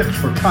tools and tips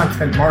for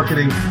content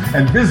marketing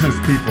and business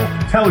people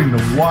telling the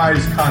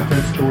wise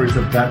content stories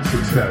of that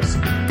success.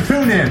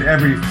 Tune in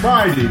every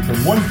Friday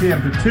from 1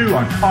 p.m. to 2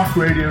 on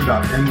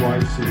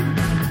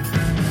talkradio.nyc.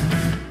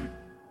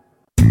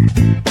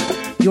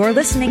 You're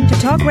listening to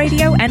Talk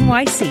Radio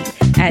NYC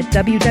at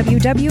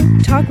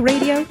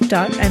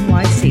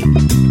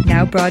www.talkradio.nyc.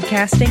 Now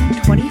broadcasting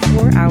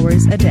 24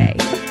 hours a day.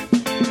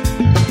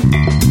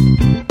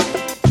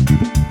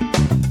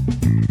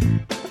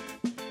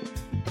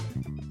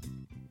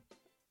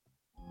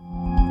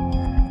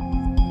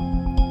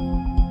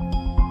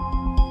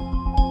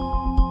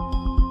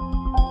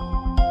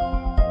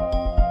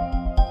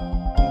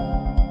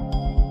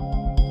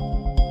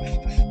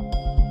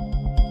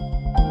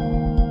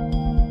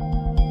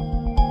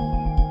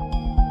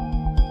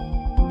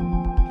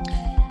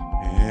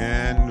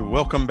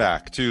 Welcome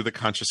back to the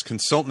Conscious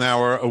Consultant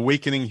Hour,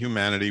 Awakening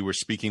Humanity. We're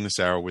speaking this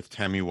hour with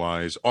Tammy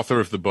Wise, author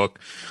of the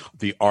book,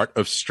 The Art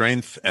of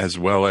Strength, as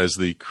well as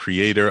the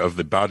creator of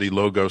the Body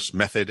Logos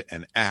method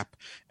and app.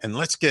 And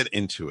let's get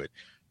into it.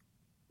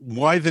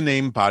 Why the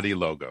name Body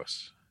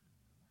Logos?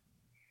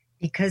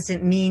 Because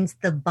it means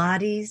the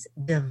body's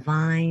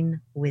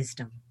divine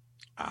wisdom.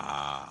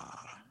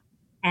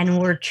 And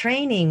we're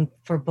training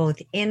for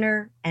both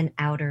inner and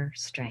outer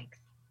strength.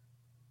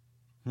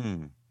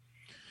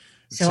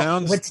 So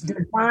what's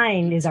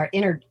divine is our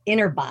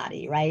inner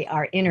body, right?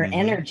 Our inner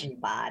energy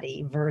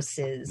body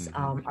versus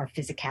our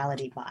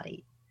physicality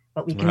body.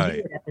 But we can do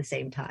it at the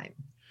same time.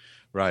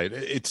 Right.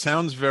 It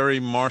sounds very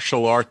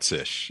martial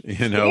arts-ish,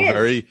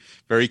 very,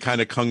 very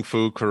kind of kung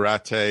fu,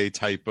 karate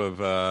type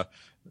of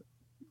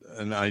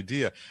an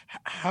idea.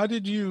 How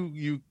did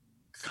you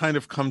kind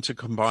of come to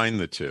combine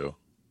the two?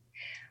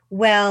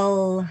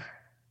 Well,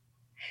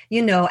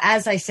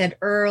 as I said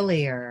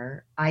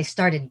earlier, I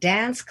started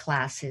dance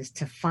classes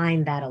to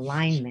find that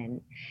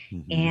alignment.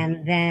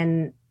 And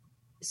then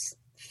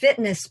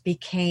fitness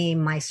became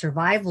my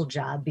survival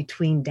job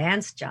between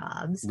dance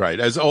jobs. Right.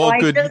 As all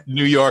good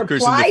New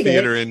Yorkers in the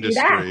theater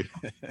industry.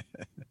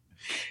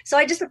 So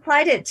I just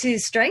applied it to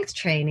strength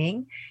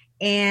training.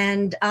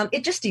 And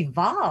it just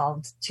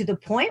evolved to the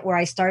point where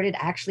I started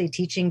actually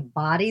teaching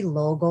Body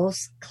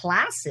Logos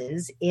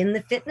classes in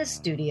the fitness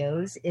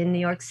studios in New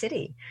York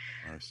City.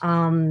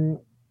 And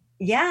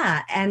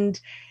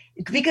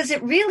because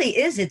it really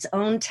is its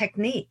own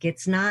technique.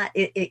 It's not,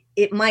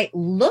 it might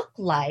look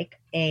like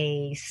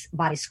a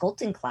body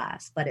sculpting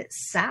class, but it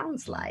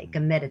sounds like a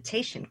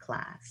meditation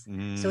class.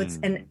 So it's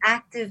an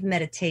active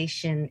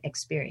meditation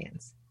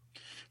experience.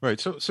 Right.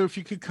 So if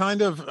you could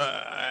kind of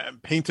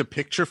paint a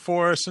picture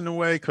for us in a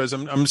way, because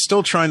I'm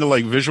still trying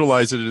to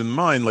visualize it in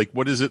mind.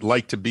 What is it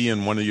like to be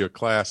in one of your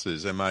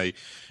classes?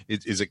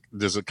 Does it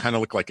kind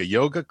of look like a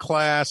yoga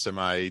class? Am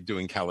I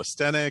doing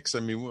calisthenics? I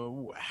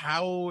mean,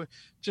 how,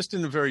 just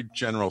in a very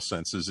general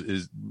sense,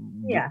 it's going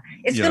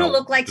to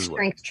look like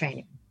strength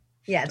training.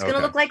 Yeah, it's going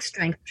to look like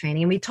strength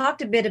training. And we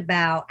talked a bit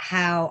about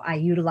how I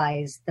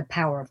utilize the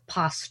power of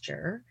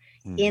posture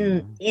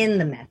in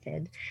the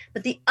method.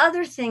 But the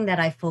other thing that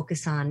I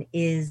focus on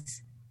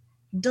is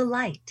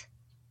delight.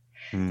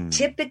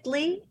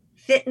 Typically,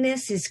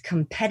 fitness is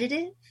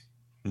competitive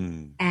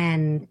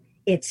and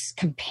it's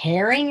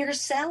comparing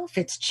yourself,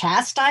 it's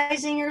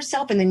chastising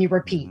yourself, and then you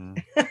repeat.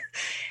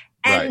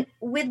 And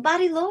with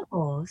Body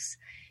Logos,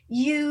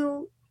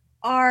 you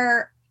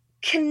are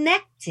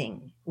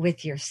connecting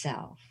with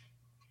yourself,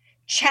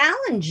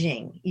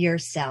 challenging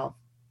yourself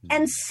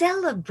and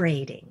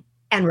celebrating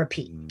and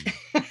repeat.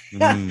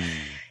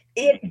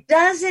 It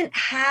doesn't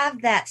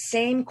have that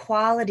same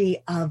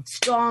quality of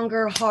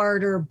stronger,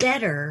 harder,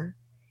 better.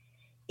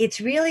 It's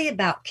really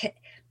about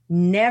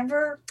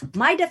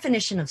my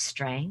definition of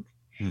strength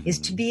is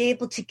to be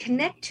able to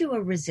connect to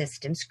a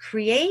resistance,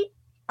 create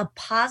a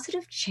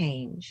positive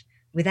change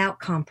without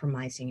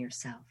compromising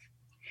yourself.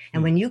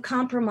 And when you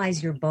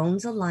compromise your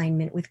bones'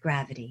 alignment with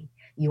gravity,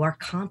 you are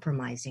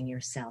compromising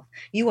yourself.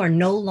 You are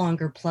no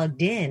longer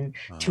plugged in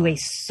to a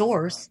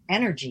source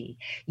energy.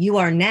 You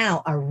are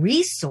now a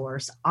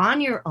resource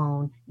on your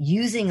own,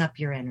 using up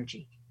your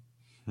energy.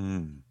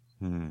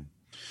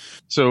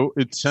 So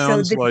it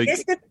sounds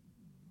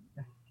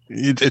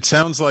it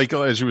sounds like,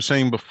 as you were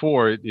saying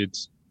before,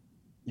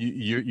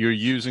 you're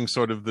using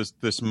sort of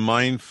this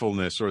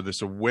mindfulness or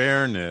this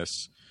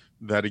awareness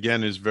that,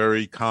 again, is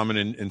very common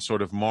in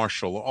sort of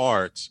martial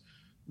arts,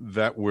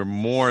 that we're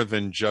more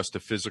than just a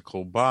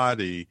physical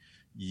body,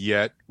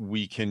 yet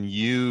we can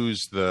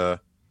use the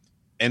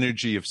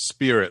energy of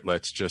spirit,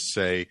 let's just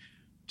say,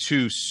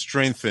 to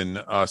strengthen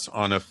us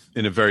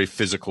in a very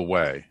physical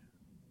way.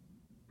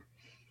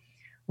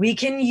 We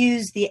can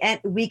use the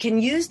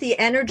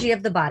energy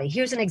of the body.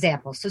 Here's an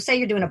example. So say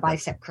you're doing a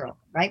bicep curl,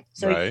 right?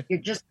 So you're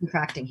just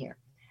contracting here.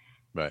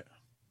 Right.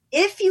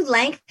 If you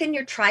lengthen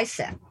your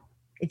tricep,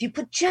 if you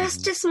put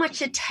just as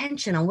much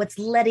attention on what's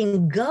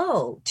letting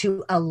go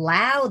to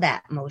allow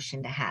that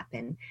motion to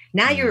happen,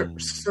 now you're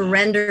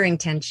surrendering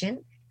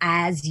tension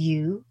as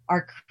you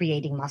are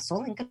creating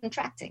muscle and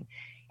contracting.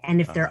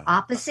 And if they're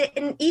opposite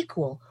and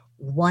equal,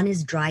 one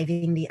is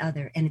driving the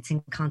other, and it's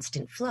in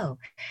constant flow.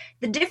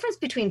 The difference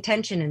between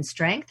tension and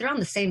strength, they're on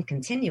the same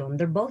continuum.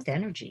 They're both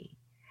energy.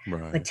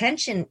 Right. But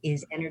tension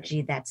is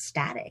energy that's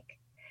static,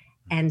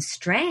 and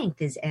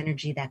strength is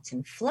energy that's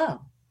in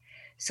flow.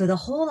 So the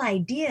whole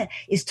idea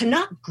is to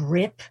not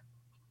grip,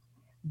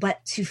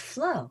 but to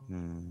flow,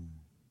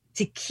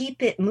 to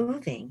keep it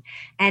moving.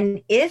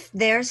 And if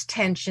there's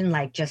tension,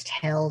 like just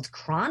held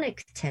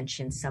chronic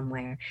tension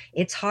somewhere,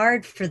 it's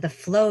hard for the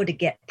flow to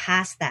get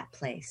past that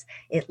place.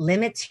 It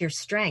limits your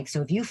strength.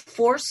 So if you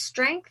force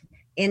strength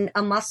in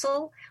a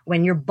muscle,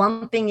 when you're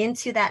bumping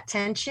into that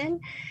tension,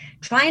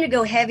 trying to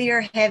go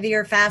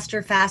heavier,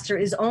 faster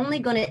is only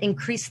going to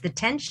increase the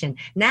tension.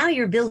 Now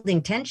you're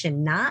building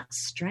tension, not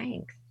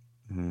strength.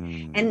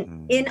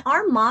 And in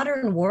our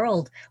modern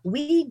world,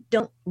 we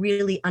don't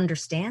really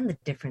understand the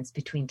difference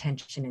between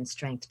tension and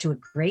strength. To a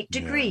great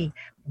degree,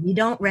 we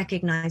don't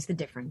recognize the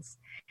difference.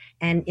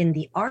 And in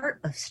the art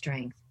of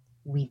strength,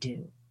 we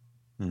do.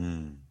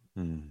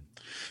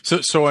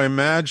 So I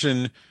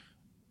imagine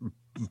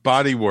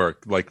body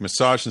work, like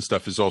massage and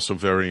stuff, is also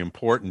very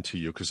important to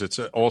you, because it's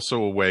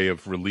also a way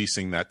of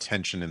releasing that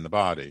tension in the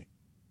body.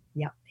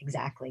 Yep,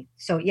 exactly.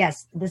 So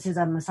yes, this is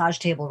a massage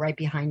table right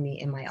behind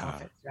me in my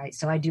office, right?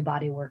 So I do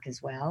body work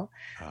as well,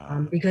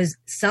 because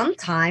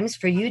sometimes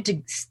for you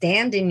to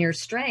stand in your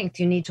strength,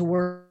 you need to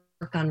work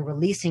on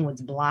releasing what's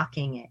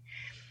blocking it.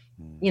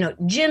 You know,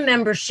 gym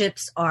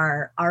memberships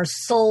are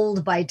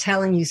sold by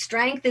telling you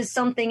strength is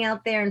something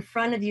out there in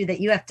front of you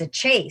that you have to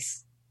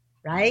chase,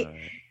 right?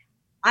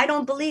 I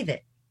don't believe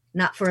it,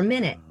 not for a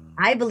minute.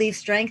 I believe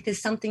strength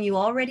is something you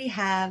already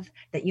have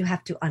that you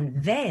have to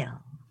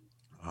unveil.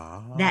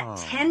 That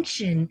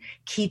tension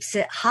keeps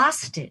it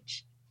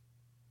hostage.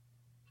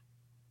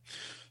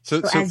 So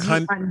as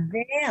you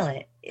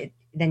unveil it,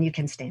 then you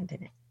can stand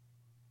in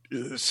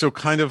it. So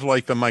kind of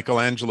like the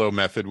Michelangelo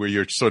method, where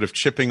you're sort of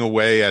chipping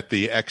away at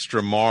the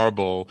extra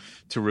marble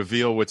to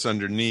reveal what's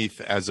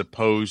underneath, as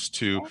opposed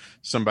to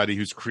somebody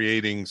who's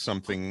creating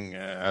something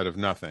out of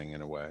nothing,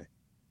 in a way.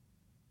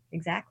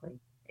 Exactly.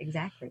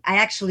 I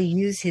actually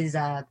use his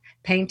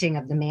painting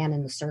of the man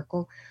in the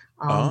circle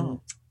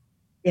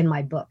in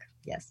my book.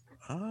 Yes.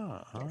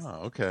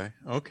 Okay.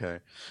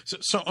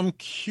 So I'm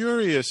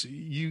curious,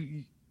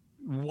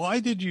 why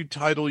did you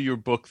title your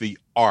book The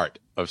Art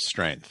of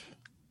Strength?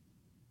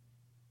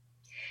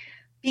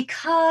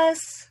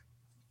 Because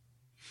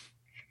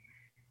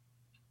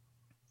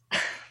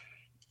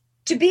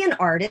to be an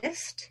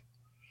artist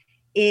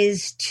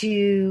is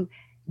to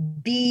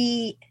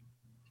be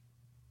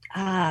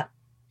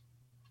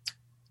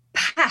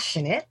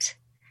passionate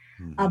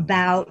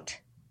about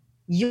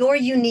your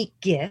unique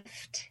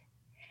gift,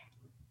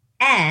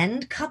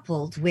 and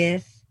coupled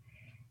with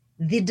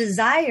the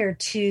desire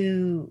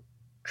to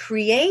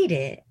create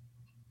it,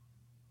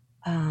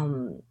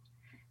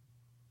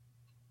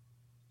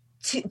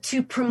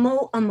 to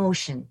promote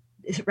emotion,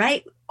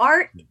 right?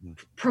 Art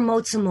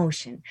promotes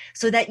emotion,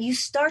 so that you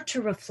start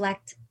to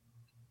reflect,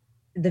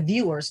 the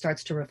viewer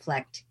starts to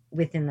reflect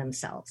within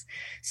themselves.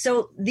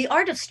 So the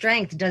art of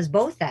strength does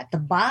both that. The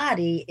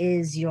body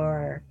is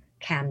your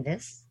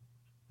canvas,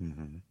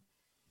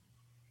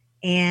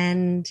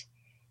 and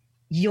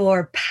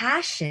your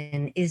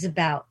passion is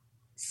about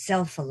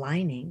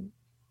self-aligning.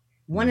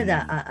 One of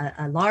the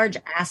a large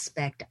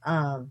aspect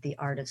of the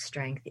art of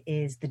strength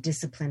is the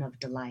discipline of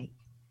delight.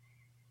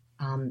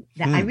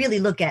 I really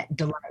look at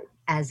delight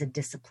as a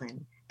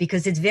discipline,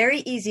 because it's very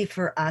easy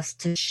for us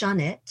to shun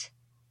it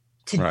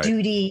to Right.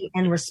 duty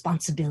and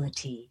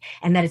responsibility,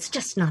 and that it's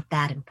just not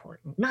that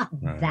important, not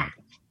that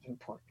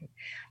important.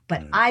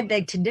 But I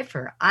beg to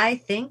differ. I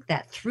think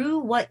that through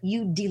what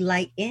you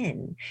delight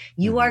in,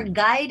 you are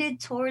guided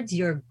towards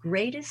your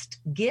greatest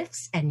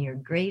gifts and your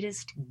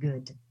greatest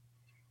good.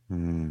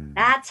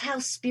 That's how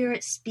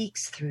spirit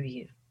speaks through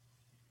you.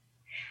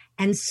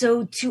 And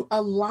so to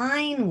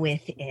align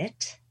with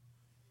it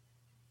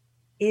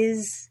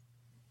is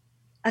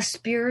a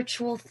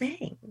spiritual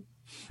thing.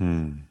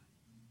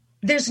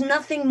 There's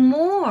nothing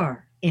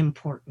more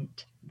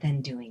important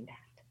than doing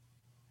that.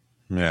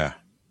 Yeah.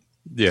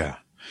 Yeah.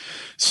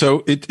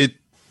 So it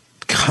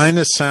kind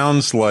of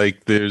sounds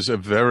like there's a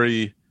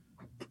very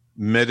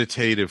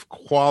meditative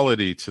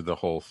quality to the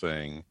whole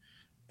thing,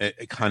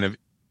 kind of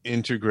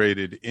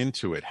integrated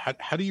into it.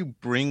 How do you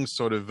bring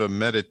sort of a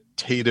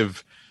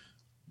meditative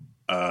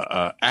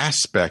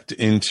aspect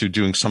into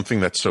doing something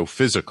that's so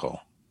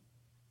physical?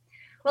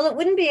 Well, it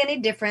wouldn't be any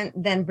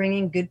different than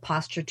bringing good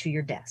posture to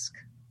your desk.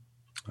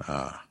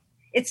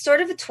 It's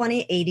sort of a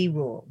 20-80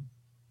 rule,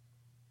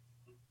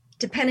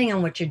 depending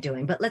on what you're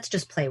doing. But let's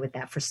just play with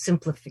that for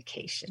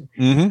simplification.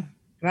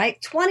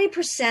 Right?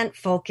 20%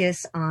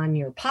 focus on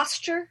your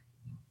posture,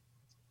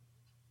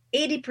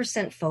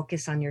 80%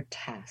 focus on your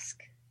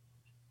task.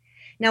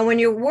 Now, when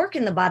you're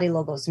working the Body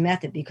Logos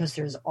method, because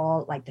there's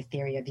all like the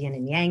theory of yin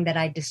and yang that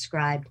I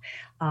described,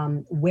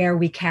 where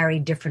we carry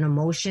different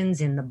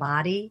emotions in the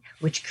body,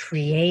 which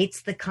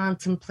creates the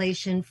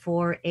contemplation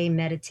for a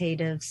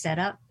meditative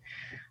setup.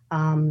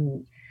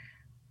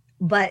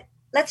 But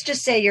let's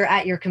just say you're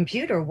at your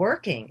computer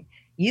working.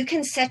 You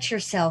can set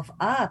yourself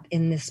up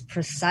in this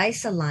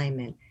precise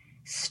alignment,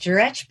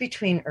 stretch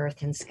between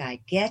earth and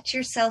sky, get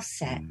yourself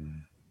set,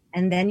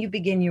 and then you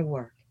begin your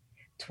work.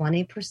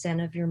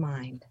 20% of your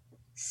mind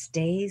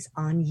stays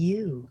on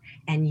you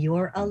and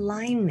your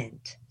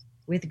alignment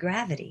with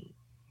gravity.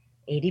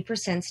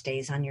 80%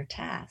 stays on your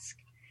task.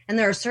 And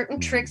there are certain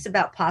tricks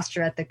about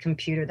posture at the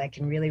computer that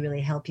can really,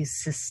 really help you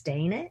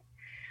sustain it.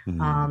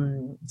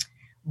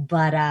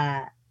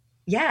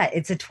 Yeah,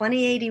 it's a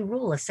 20-80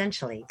 rule,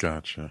 essentially.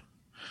 Gotcha.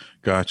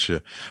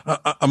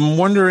 I'm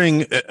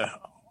wondering,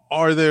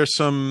 are there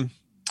some,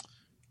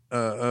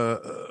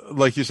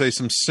 like you say,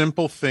 some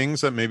simple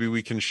things that maybe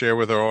we can share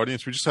with our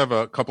audience? We just have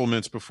a couple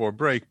minutes before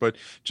break, but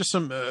just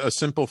a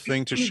simple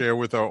thing to share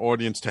with our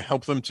audience to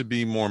help them to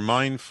be more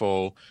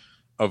mindful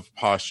of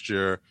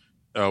posture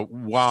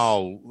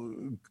while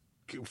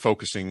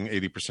focusing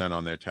 80%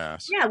 on their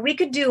task. Yeah, we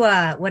could do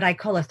what I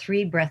call a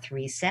 3-breath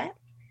reset,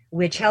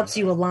 which helps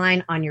you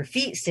align on your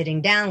feet,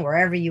 sitting down,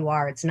 wherever you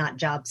are. It's not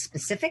job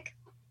specific.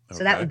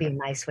 So that would be a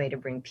nice way to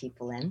bring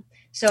people in.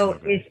 So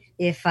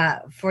if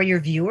for your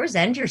viewers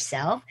and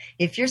yourself,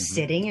 if you're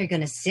sitting, you're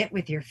going to sit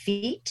with your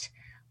feet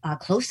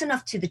close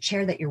enough to the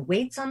chair that your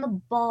weight's on the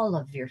ball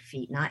of your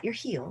feet, not your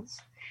heels.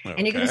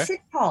 And you're going to sit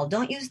tall.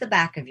 Don't use the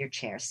back of your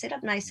chair. Sit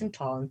up nice and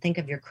tall and think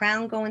of your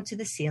crown going to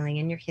the ceiling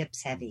and your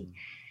hips heavy.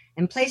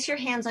 And place your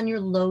hands on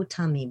your low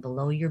tummy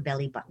below your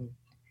belly button.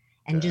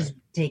 And just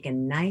take a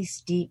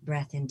nice deep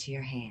breath into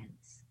your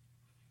hands.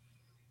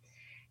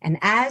 And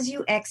as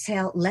you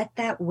exhale, let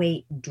that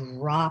weight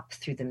drop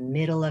through the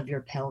middle of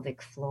your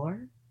pelvic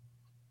floor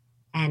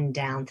and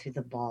down through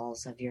the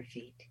balls of your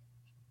feet.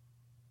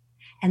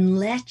 And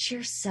let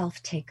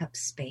yourself take up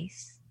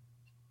space.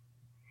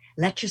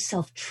 Let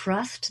yourself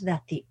trust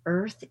that the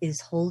earth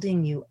is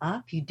holding you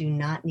up. You do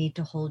not need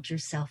to hold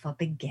yourself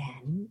up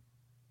again.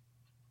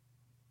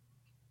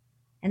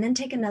 And then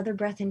take another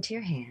breath into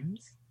your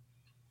hands.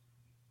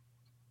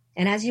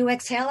 And as you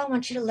exhale, I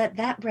want you to let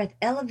that breath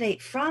elevate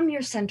from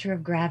your center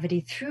of gravity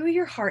through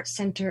your heart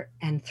center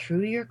and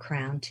through your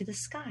crown to the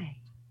sky.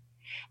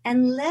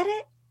 And let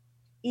it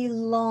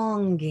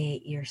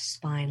elongate your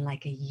spine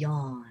like a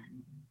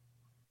yawn.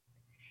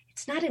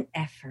 It's not an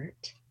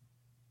effort.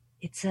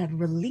 It's a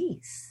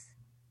release.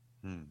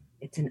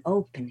 It's an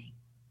opening.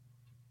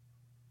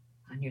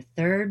 On your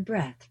third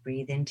breath,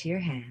 breathe into your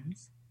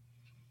hands.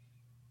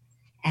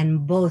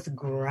 And both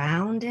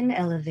ground and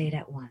elevate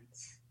at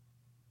once.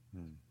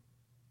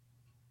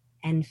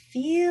 And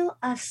feel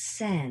a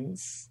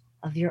sense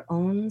of your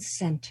own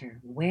center,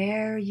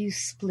 where you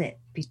split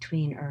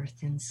between earth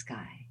and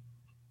sky.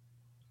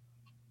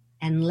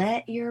 And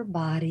let your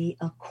body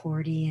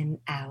accordion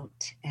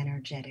out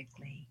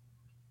energetically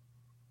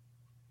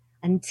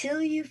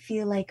until you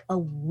feel like a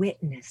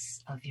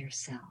witness of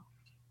yourself.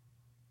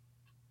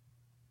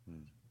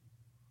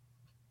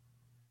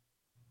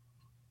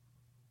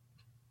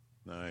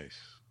 Nice.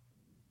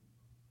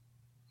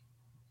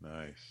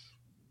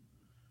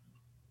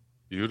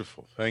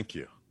 Beautiful. Thank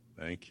you.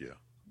 You're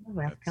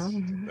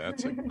welcome.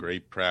 That's a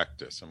great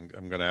practice. I'm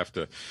going to have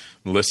to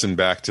listen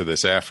back to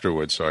this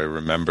afterwards so I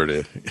remember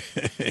to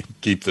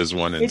keep this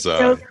one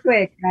inside. It's so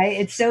quick, right?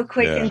 It's so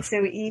quick and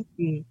so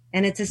easy.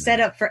 And it's a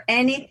setup for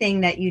anything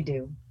that you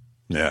do.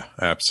 Yeah,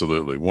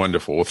 absolutely.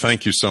 Wonderful. Well,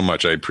 thank you so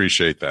much. I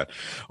appreciate that.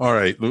 All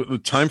right.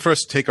 Time for us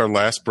to take our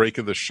last break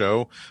of the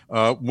show.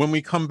 When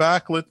we come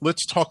back,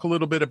 let's talk a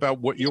little bit about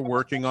what you're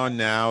working on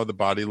now, the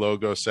Body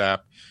Logos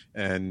app,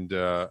 and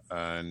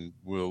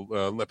we'll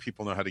let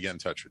people know how to get in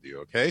touch with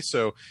you. Okay.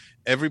 So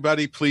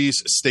everybody,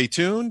 please stay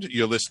tuned.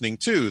 You're listening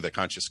to the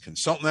Conscious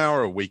Consultant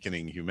Hour,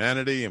 Awakening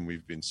Humanity. And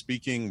we've been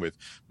speaking with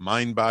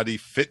mind body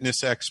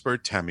fitness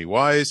expert Tammy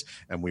Wise,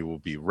 and we will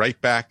be right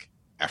back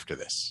after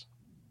this.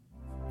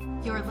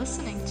 You're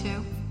listening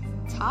to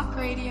Talk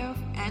Radio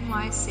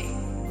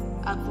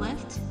NYC.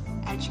 Uplift,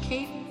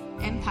 educate,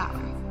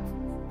 empower.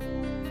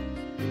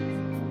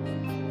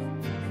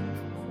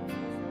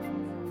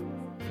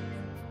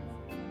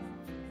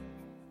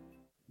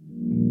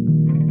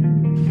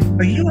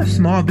 Are you a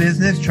small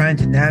business trying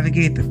to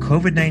navigate the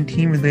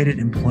COVID-19 related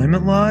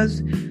employment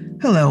laws?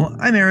 Hello,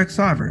 I'm Eric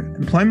Sauver,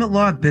 employment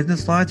law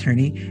business law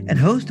attorney and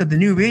host of the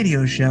new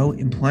radio show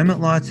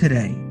Employment Law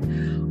Today.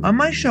 On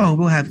my show,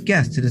 we'll have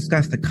guests to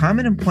discuss the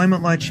common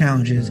employment law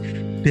challenges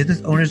business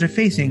owners are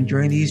facing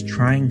during these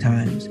trying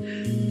times.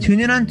 Tune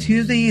in on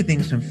Tuesday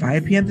evenings from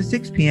 5 p.m. to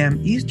 6 p.m.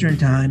 Eastern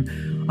Time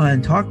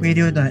on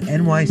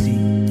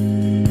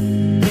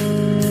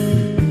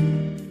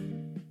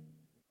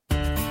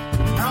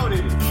talkradio.nyc.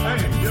 Howdy, I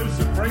am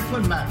Joseph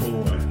Franklin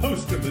McElroy,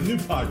 host of the new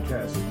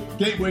podcast,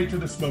 Gateway to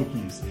the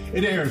Smokies.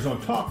 It airs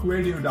on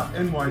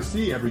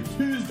talkradio.nyc every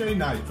Tuesday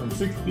night from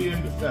 6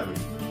 p.m. to 7.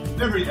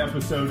 Every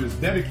episode is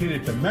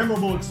dedicated to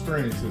memorable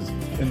experiences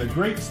in the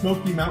Great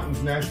Smoky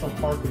Mountains National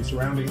Park and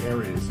surrounding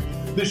areas.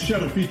 This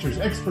show features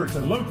experts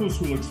and locals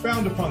who will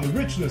expound upon the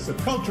richness of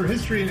culture,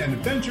 history, and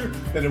adventure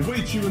that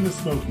awaits you in the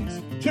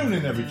Smokies. Tune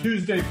in every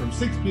Tuesday from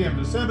 6 p.m.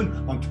 to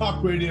 7 on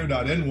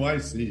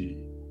talkradio.nyc.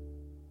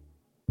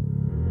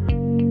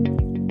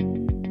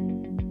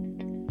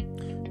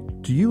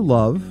 Do you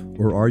love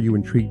or are you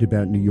intrigued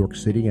about New York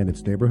City and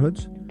its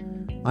neighborhoods?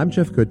 I'm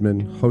Jeff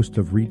Goodman, host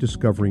of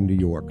Rediscovering New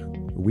York,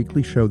 a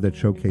weekly show that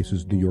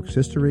showcases New York's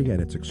history and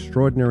its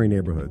extraordinary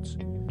neighborhoods.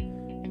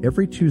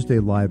 Every Tuesday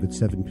live at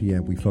 7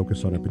 p.m., we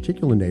focus on a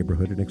particular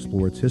neighborhood and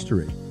explore its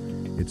history,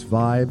 its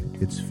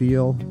vibe, its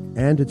feel,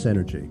 and its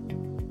energy.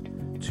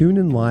 Tune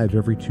in live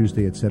every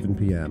Tuesday at 7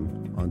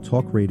 p.m. on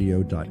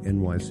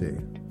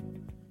talkradio.nyc.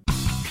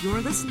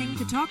 You're listening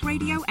to Talk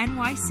Radio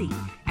NYC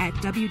at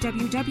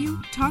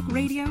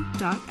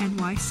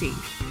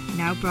www.talkradio.nyc.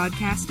 Now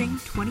broadcasting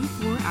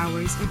 24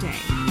 hours a day.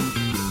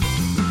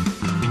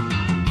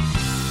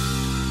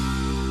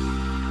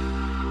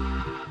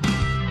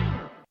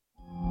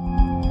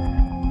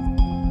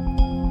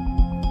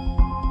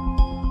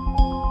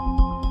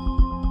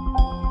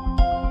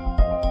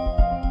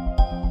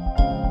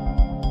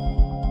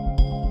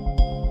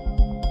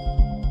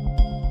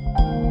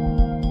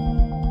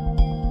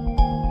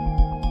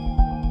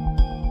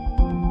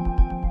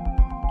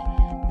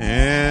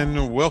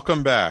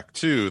 Welcome back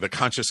to the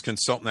Conscious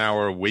Consultant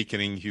Hour,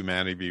 Awakening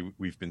Humanity.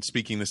 We've been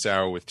speaking this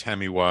hour with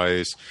Tammy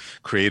Wise,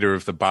 creator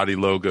of the Body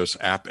Logos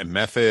app and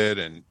method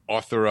and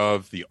author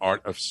of The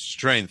Art of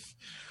Strength.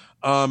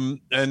 And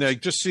I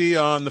just see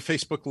on the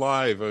Facebook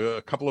Live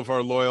a couple of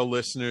our loyal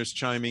listeners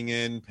chiming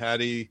in.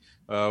 Patty,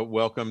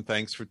 welcome.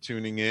 Thanks for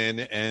tuning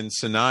in. And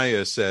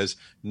Sanaya says,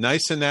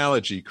 nice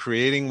analogy.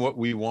 Creating what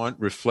we want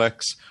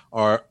reflects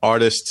our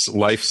artist's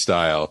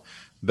lifestyle.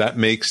 That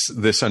makes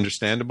this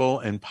understandable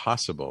and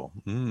possible.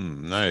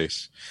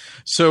 Nice.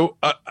 So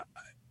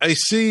I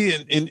see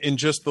in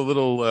just the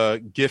little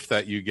gift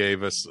that you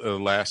gave us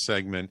last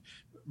segment,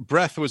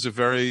 breath was a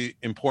very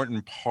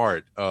important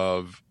part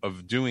of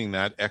doing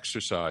that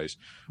exercise.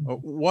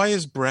 Why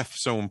is breath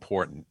so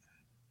important?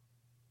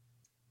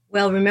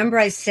 Well, remember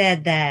I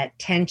said that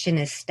tension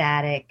is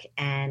static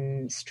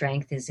and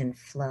strength is in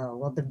flow.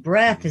 Well, the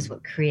breath is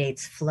what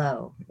creates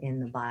flow in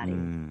the body.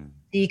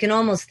 You can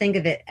almost think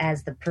of it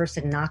as the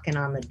person knocking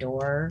on the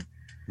door.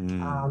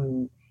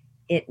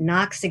 It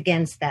knocks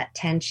against that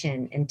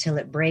tension until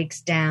it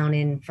breaks down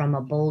in from a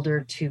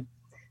boulder to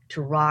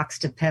rocks,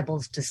 to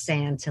pebbles, to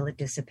sand, till it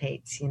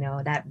dissipates. You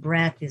know, that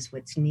breath is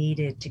what's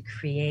needed to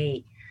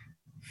create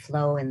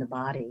flow in the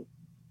body.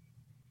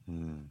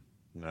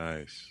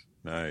 Nice.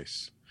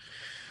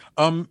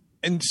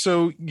 And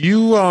so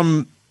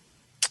you,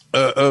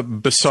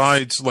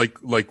 besides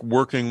like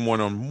working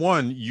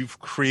one-on-one, you've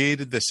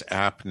created this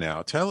app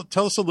now. Tell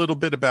us a little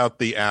bit about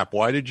the app.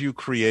 Why did you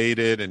create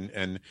it?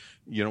 And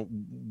you know,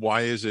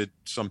 why is it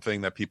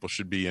something that people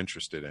should be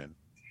interested in?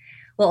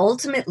 Well,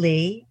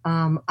 ultimately,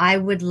 I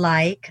would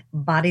like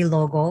Body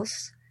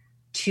Logos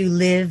to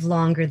live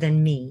longer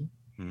than me.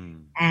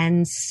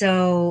 And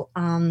so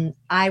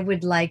I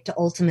would like to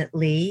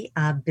ultimately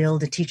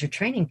build a teacher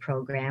training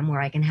program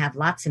where I can have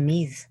lots of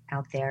me's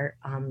out there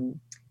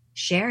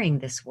sharing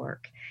this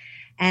work.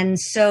 And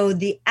so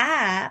the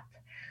app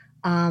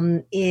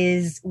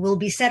will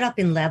be set up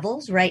in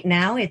levels. Right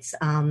now, it's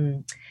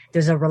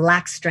there's a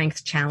relaxed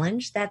strength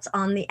challenge that's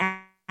on the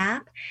app.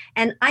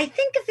 And I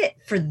think of it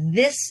for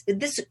this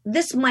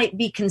might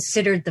be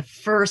considered the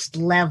first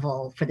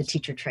level for the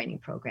teacher training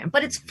program,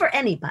 but it's for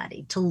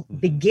anybody to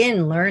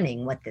begin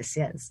learning what this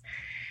is.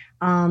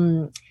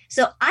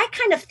 So I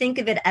kind of think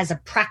of it as a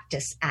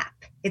practice app.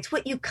 It's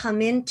what you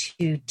come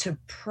into to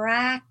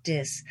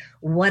practice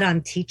what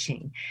I'm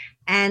teaching.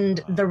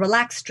 And the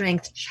Relaxed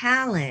Strength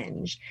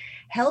Challenge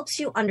helps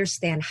you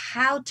understand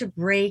how to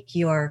break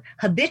your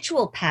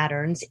habitual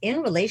patterns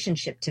in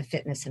relationship to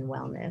fitness and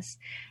wellness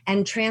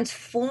and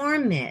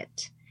transform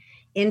it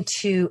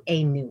into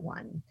a new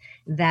one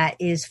that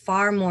is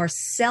far more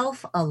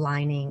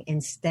self-aligning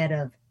instead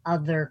of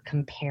other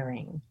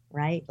comparing,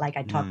 right? Like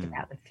I talked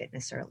about with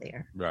fitness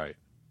earlier. Right.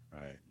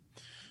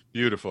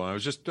 Beautiful. I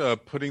was just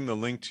putting the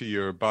link to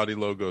your Body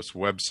Logos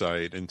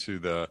website into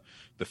the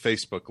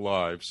Facebook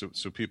Live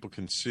so people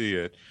can see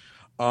it.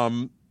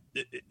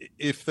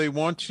 If they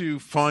want to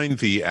find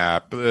the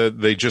app,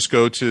 they just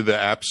go to the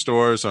app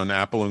stores on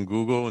Apple and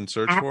Google and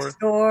search for it? App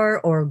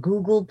Store or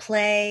Google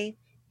Play,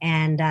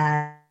 and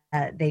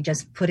they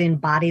just put in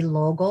Body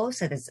Logos.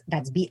 So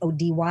that's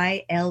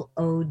BODYLOGOS.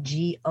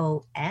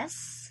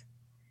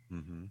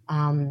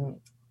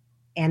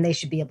 And they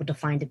should be able to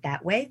find it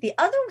that way. The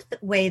other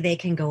way they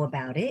can go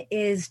about it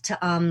is to,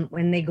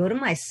 when they go to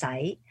my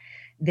site,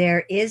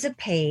 there is a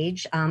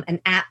page,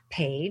 an app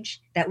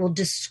page that will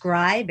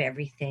describe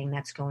everything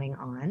that's going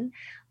on.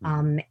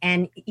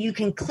 And you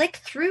can click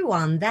through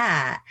on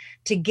that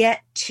to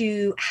get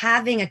to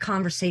having a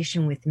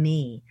conversation with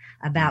me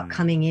about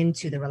coming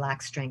into the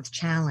Relaxed Strength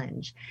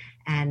Challenge.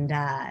 And,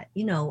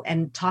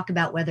 and talk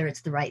about whether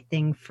it's the right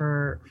thing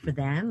for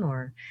them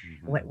or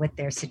what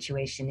their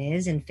situation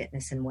is in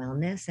fitness and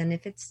wellness, and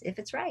if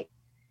it's right.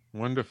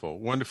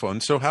 Wonderful.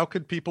 And so how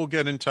could people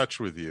get in touch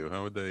with you?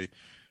 How would they?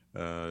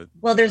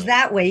 Well, there's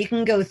that way. You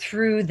can go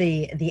through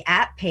the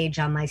app page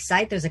on my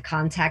site. There's a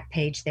contact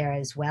page there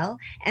as well.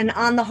 And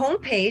on the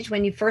homepage,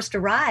 when you first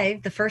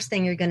arrive, the first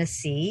thing you're going to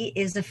see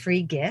is a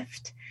free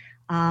gift.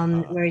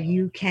 Where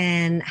you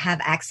can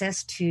have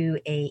access to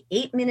a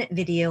 8-minute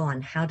video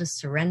on how to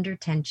surrender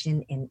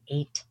tension in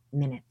 8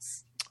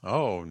 minutes.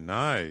 Oh,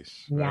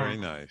 nice. Yeah. Very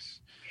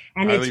nice.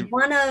 And it's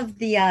one of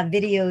the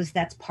videos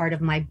that's part of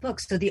my book.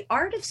 So The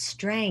Art of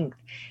Strength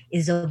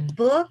is a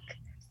book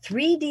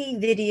 3D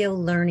video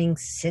learning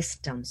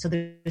system. So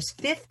there's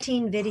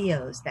 15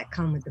 videos that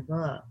come with the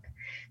book.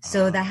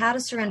 So the How to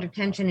Surrender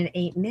Tension in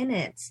 8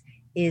 minutes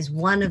is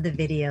one of the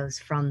videos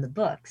from the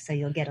book. So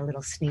you'll get a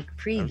little sneak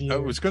preview. I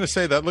was going to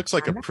say, that looks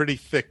like a pretty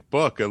thick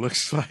book. It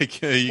looks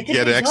like you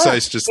get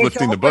exercise just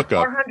lifting the book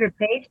up. 400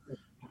 pages.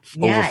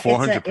 Over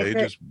 400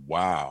 pages?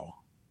 Wow.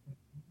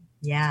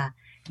 Yeah.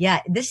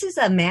 This is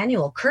a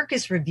manual.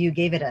 Kirkus Review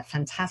gave it a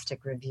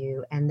fantastic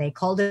review, and they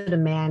called it a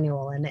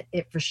manual, and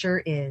it for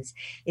sure is.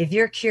 If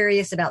you're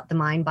curious about the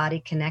mind-body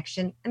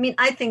connection,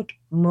 I think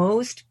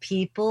most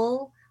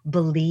people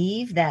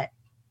believe that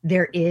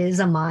there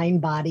is a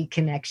mind-body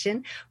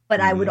connection,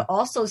 but I would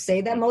also say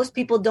that most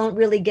people don't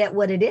really get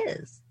what it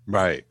is.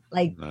 Right.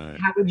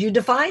 How would you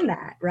define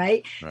that?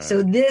 Right.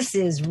 So this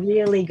is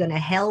really going to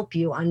help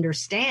you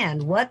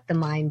understand what the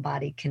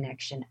mind-body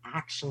connection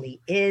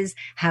actually is,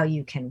 how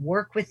you can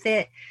work with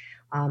it.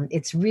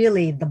 It's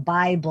really the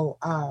Bible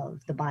of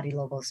the Body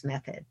Logos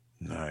method.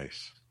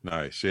 Nice.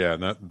 Yeah.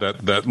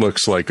 That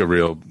looks like a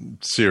real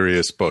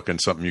serious book and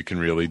something you can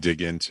really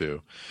dig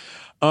into.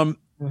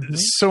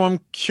 So I'm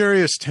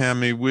curious,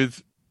 Tammy,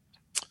 with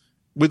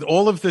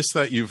all of this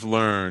that you've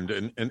learned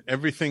and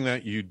everything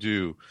that you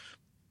do,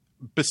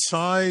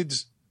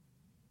 besides,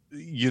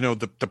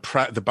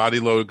 the Body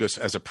Logos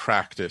as a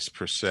practice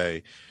per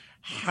se,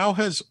 how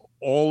has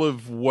all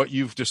of what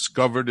you've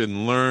discovered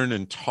and learned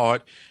and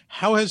taught,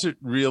 how has it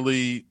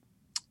really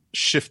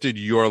shifted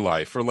your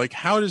life? Or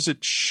how does it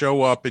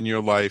show up in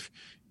your life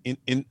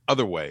in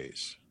other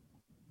ways?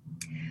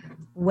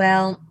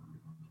 Well,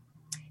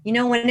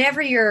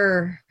 whenever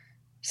you're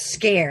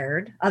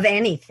scared of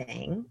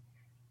anything,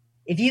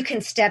 if you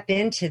can step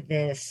into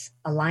this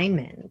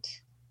alignment,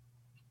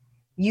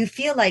 you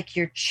feel like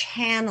you're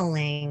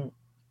channeling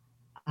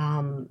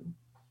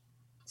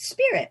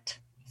spirit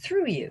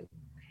through you,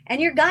 and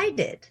you're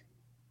guided.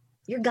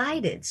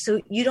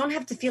 So you don't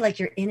have to feel like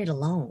you're in it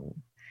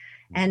alone.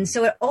 And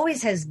so it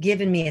always has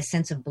given me a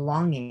sense of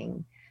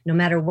belonging, no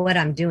matter what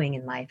I'm doing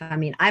in life.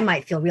 I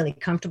might feel really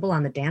comfortable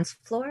on the dance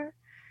floor,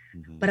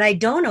 but I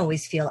don't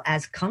always feel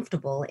as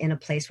comfortable in a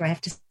place where I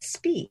have to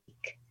speak.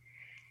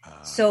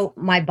 So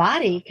my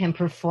body can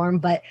perform,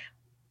 but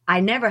I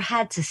never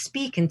had to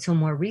speak until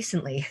more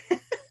recently.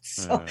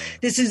 So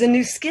this is a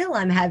new skill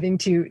I'm having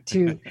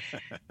to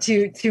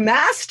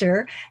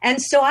master.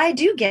 And so I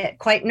do get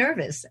quite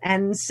nervous.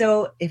 And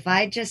so if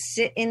I just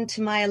sit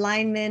into my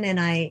alignment and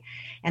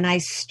I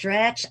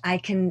stretch, I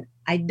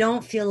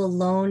don't feel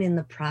alone in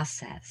the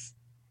process.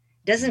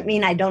 Doesn't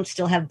mean I don't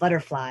still have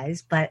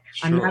butterflies, but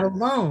sure. I'm not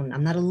alone.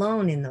 I'm not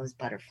alone in those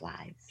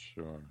butterflies.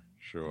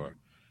 Sure.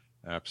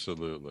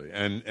 Absolutely.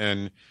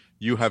 And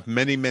you have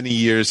many, many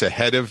years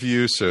ahead of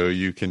you, so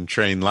you can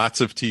train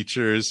lots of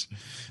teachers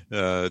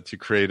to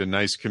create a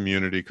nice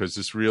community, because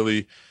this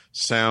really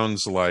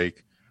sounds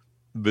like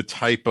the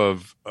type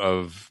of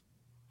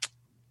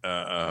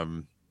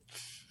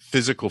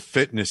physical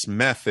fitness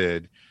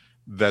method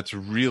that's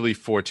really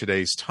for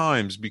today's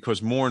times,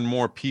 because more and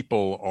more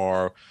people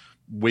are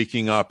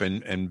waking up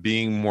and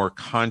being more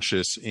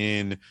conscious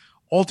in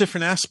all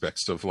different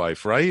aspects of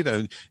life, right?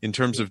 And in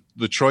terms of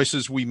the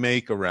choices we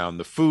make around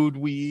the food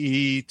we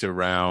eat,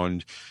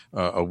 around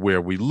where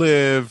we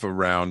live,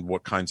 around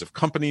what kinds of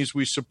companies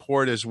we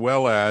support, as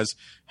well as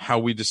how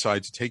we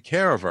decide to take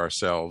care of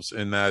ourselves.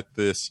 And that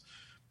this,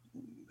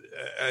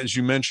 as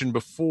you mentioned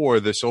before,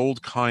 this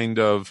old kind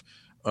of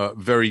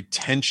very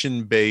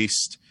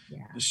tension-based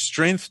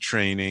strength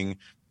training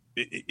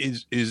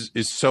is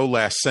so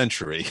last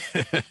century,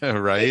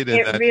 right?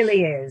 It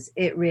really is.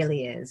 It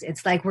really is.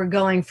 It's like we're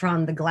going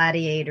from the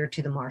gladiator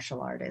to the martial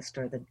artist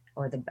or the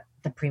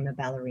prima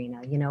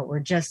ballerina. You know,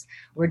 we're just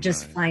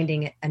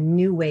finding a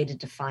new way to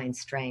define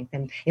strength.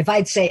 And if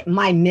I'd say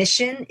my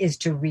mission is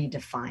to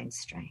redefine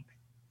strength.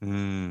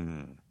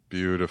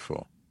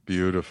 Beautiful.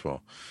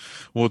 Beautiful.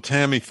 Well,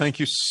 Tammy, thank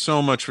you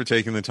so much for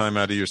taking the time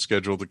out of your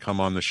schedule to come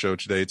on the show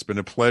today. It's been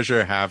a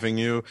pleasure having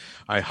you.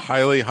 I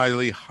highly,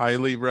 highly,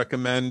 highly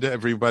recommend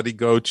everybody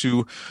go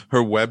to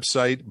her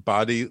website,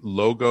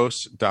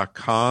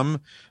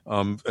 bodylogos.com,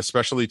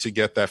 especially to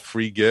get that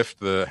free gift,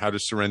 the How to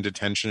Surrender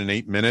Tension in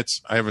 8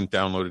 Minutes. I haven't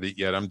downloaded it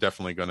yet. I'm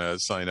definitely going to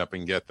sign up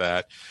and get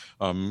that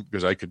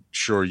because I could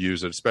sure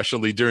use it,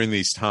 especially during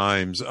these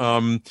times.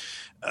 We've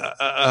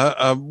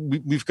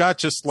got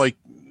just like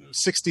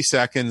 60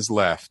 seconds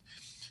left.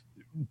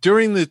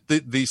 During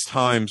these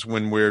times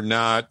when we're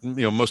not,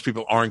 most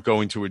people aren't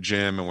going to a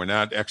gym and we're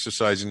not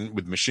exercising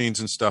with machines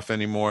and stuff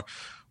anymore,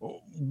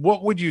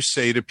 what would you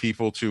say to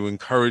people to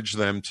encourage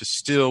them to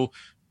still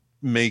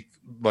make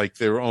like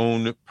their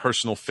own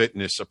personal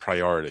fitness a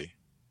priority?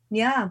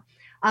 Yeah.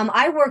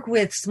 I work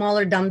with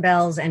smaller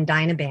dumbbells and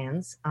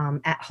Dynabands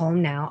at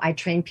home now. I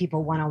train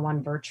people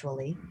one-on-one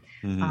virtually.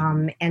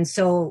 Mm-hmm. And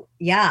so,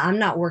 I'm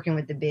not working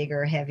with the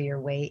bigger, heavier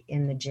weight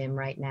in the gym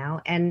right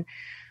now. And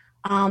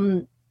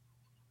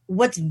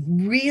what's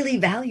really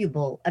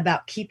valuable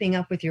about keeping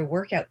up with your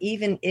workout,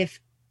 even if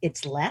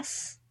it's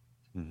less,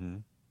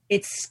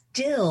 it's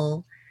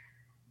still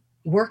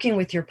working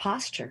with your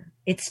posture.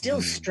 It's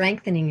still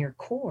strengthening your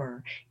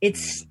core.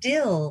 It's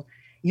still...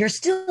 You're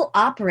still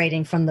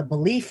operating from the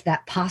belief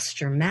that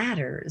posture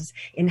matters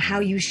in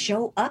how you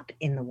show up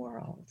in the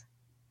world.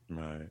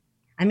 Right.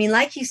 I mean,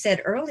 like you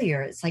said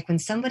earlier, it's like when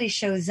somebody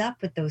shows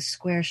up with those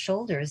square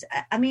shoulders,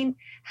 I mean,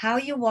 how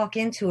you walk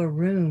into a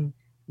room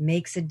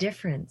makes a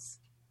difference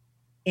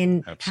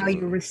in how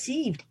you're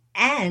received,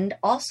 and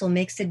also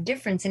makes a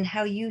difference in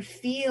how you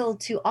feel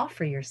to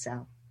offer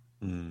yourself.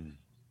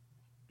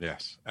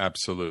 Yes,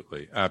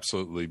 absolutely.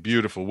 Absolutely.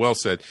 Beautiful. Well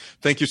said.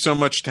 Thank you so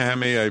much,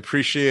 Tammy. I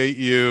appreciate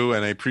you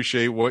and I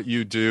appreciate what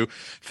you do.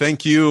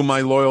 Thank you,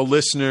 my loyal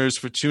listeners,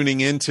 for tuning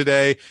in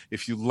today.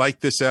 If you like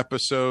this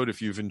episode, if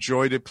you've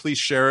enjoyed it, please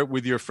share it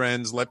with your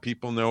friends. Let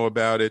people know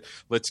about it.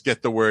 Let's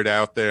get the word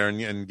out there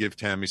and give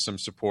Tammy some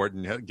support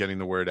in getting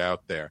the word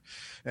out there.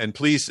 And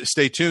please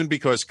stay tuned,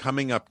 because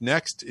coming up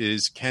next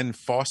is Ken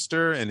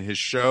Foster and his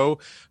show,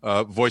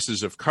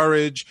 Voices of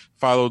Courage,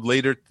 followed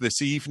later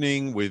this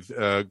evening with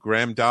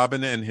Graham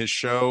Dobbin and his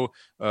show,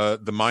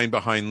 The Mind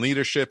Behind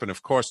Leadership. And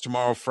of course,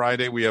 tomorrow,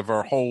 Friday, we have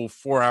our whole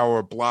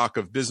 4-hour block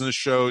of business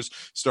shows,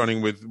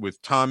 starting with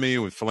Tommy,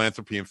 with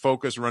Philanthropy in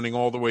Focus, running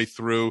all the way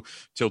through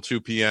till 2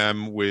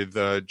 p.m. with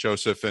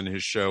Joseph and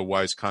his show,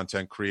 Wise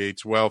Content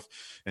Creates Wealth.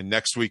 And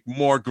next week,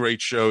 more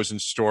great shows in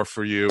store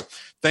for you.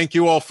 Thank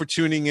you all for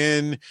tuning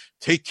in.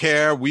 Take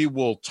care. We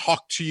will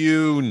talk to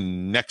you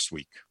next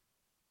week.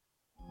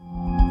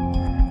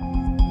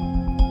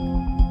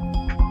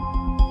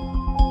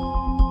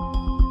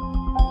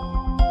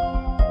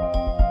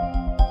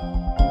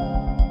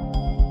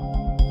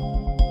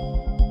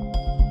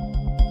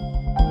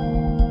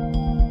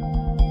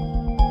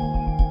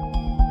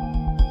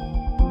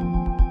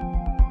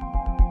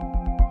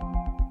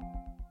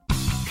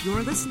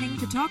 You're listening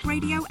to Talk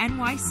Radio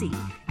NYC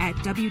at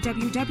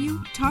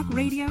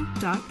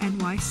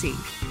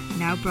www.talkradio.nyc.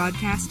 Now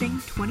broadcasting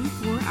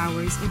 24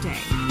 hours a day.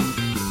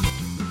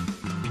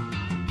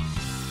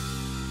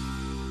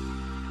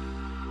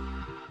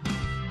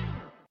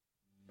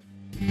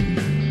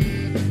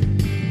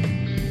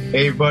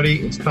 Hey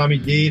everybody, it's Tommy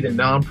D, the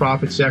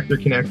Nonprofit Sector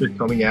Connector,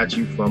 coming at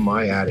you from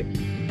my attic.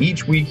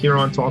 Each week here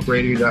on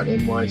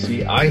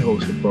talkradio.nyc, I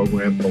host the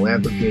program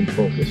Philanthropy in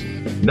Focus.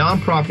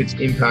 Nonprofits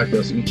impact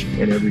us each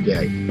and every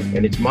day,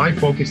 and it's my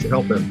focus to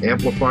help them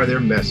amplify their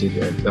message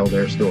and tell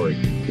their story.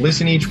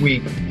 Listen each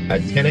week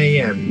at 10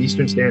 a.m.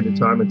 Eastern Standard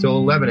Time until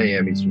 11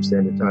 a.m. Eastern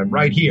Standard Time,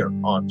 right here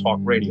on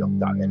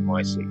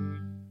talkradio.nyc.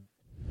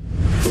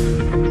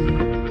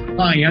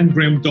 Hi, I'm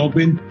Graham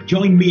Dobbin.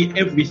 Join me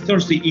every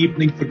Thursday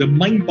evening for the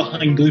Mind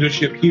Behind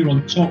Leadership here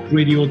on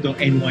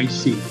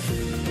talkradio.nyc.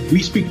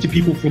 We speak to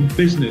people from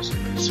business,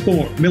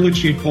 sport,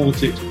 military and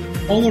politics,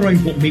 all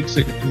around what makes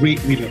a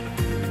great leader.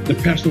 The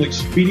personal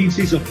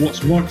experiences of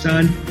what's worked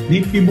and,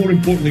 maybe more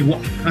importantly,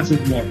 what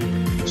hasn't worked.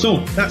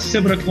 So, that's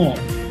 7 o'clock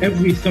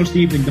every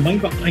Thursday evening, the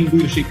Mind Behind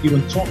Leadership here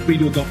on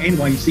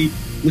talkradio.nyc.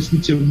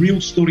 Listen to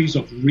real stories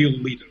of real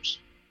leaders.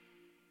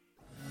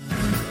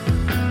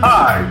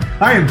 Hi,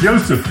 I am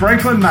Joseph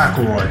Franklin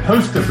McElroy,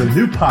 host of the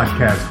new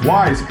podcast,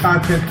 Wise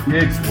Content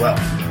Creates Wealth.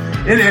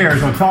 It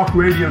airs on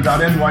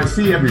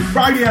talkradio.nyc every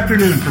Friday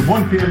afternoon from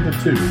 1 p.m.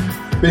 to 2.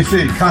 They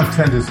say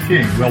content is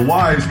king. Well,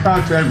 wise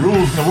content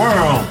rules the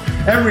world.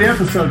 Every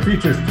episode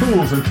features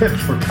tools and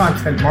tips for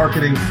content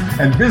marketing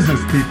and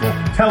business people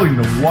telling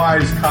the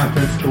wise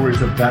content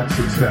stories of that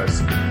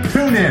success.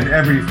 Tune in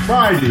every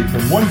Friday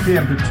from 1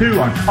 p.m. to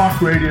 2 on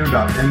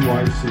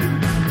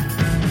talkradio.nyc.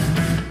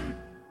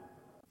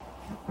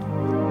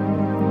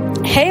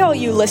 Hey, all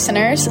you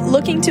listeners,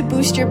 looking to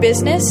boost your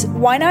business?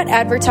 Why not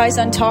advertise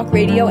on Talk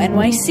Radio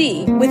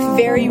NYC with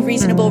very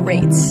reasonable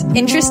rates?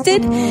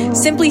 Interested?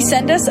 Simply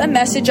send us a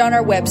message on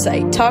our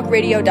website,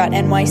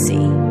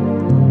 talkradio.nyc.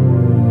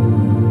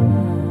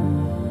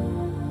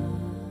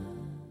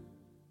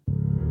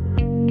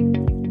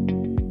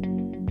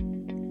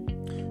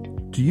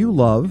 Do you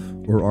love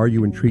or are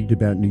you intrigued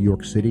about New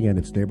York City and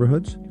its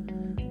neighborhoods?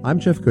 I'm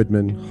Jeff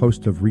Goodman,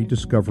 host of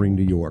Rediscovering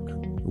New York,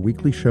 a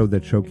weekly show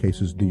that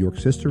showcases New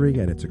York's history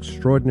and its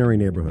extraordinary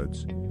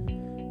neighborhoods.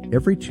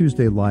 Every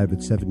Tuesday live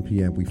at 7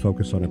 p.m., we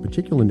focus on a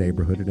particular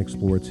neighborhood and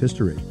explore its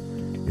history,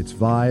 its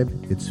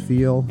vibe, its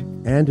feel,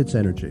 and its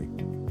energy.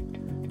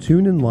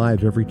 Tune in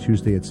live every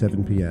Tuesday at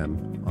 7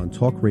 p.m. on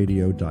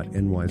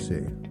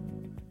talkradio.nyc.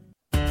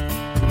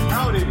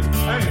 Howdy,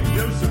 I am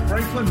Joseph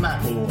Franklin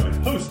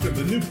McElroy, host of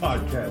the new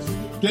podcast,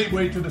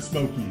 Gateway to the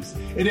Smokies.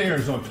 It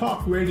airs on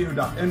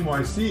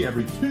talkradio.nyc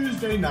every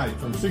Tuesday night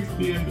from 6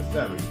 p.m. to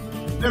 7.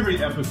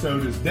 Every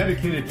episode is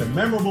dedicated to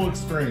memorable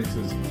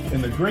experiences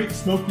in the Great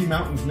Smoky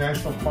Mountains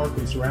National Park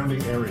and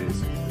surrounding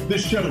areas.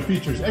 This show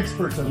features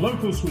experts and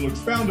locals who will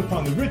expound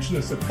upon the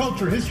richness of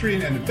culture, history,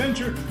 and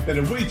adventure that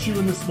awaits you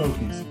in the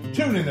Smokies.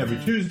 Tune in every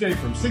Tuesday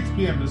from 6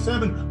 p.m. to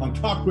 7 on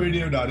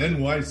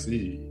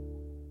talkradio.nyc.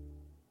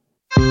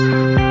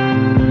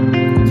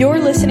 You're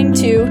listening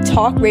to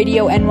Talk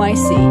Radio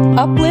NYC.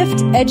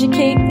 Uplift,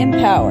 educate,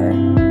 empower.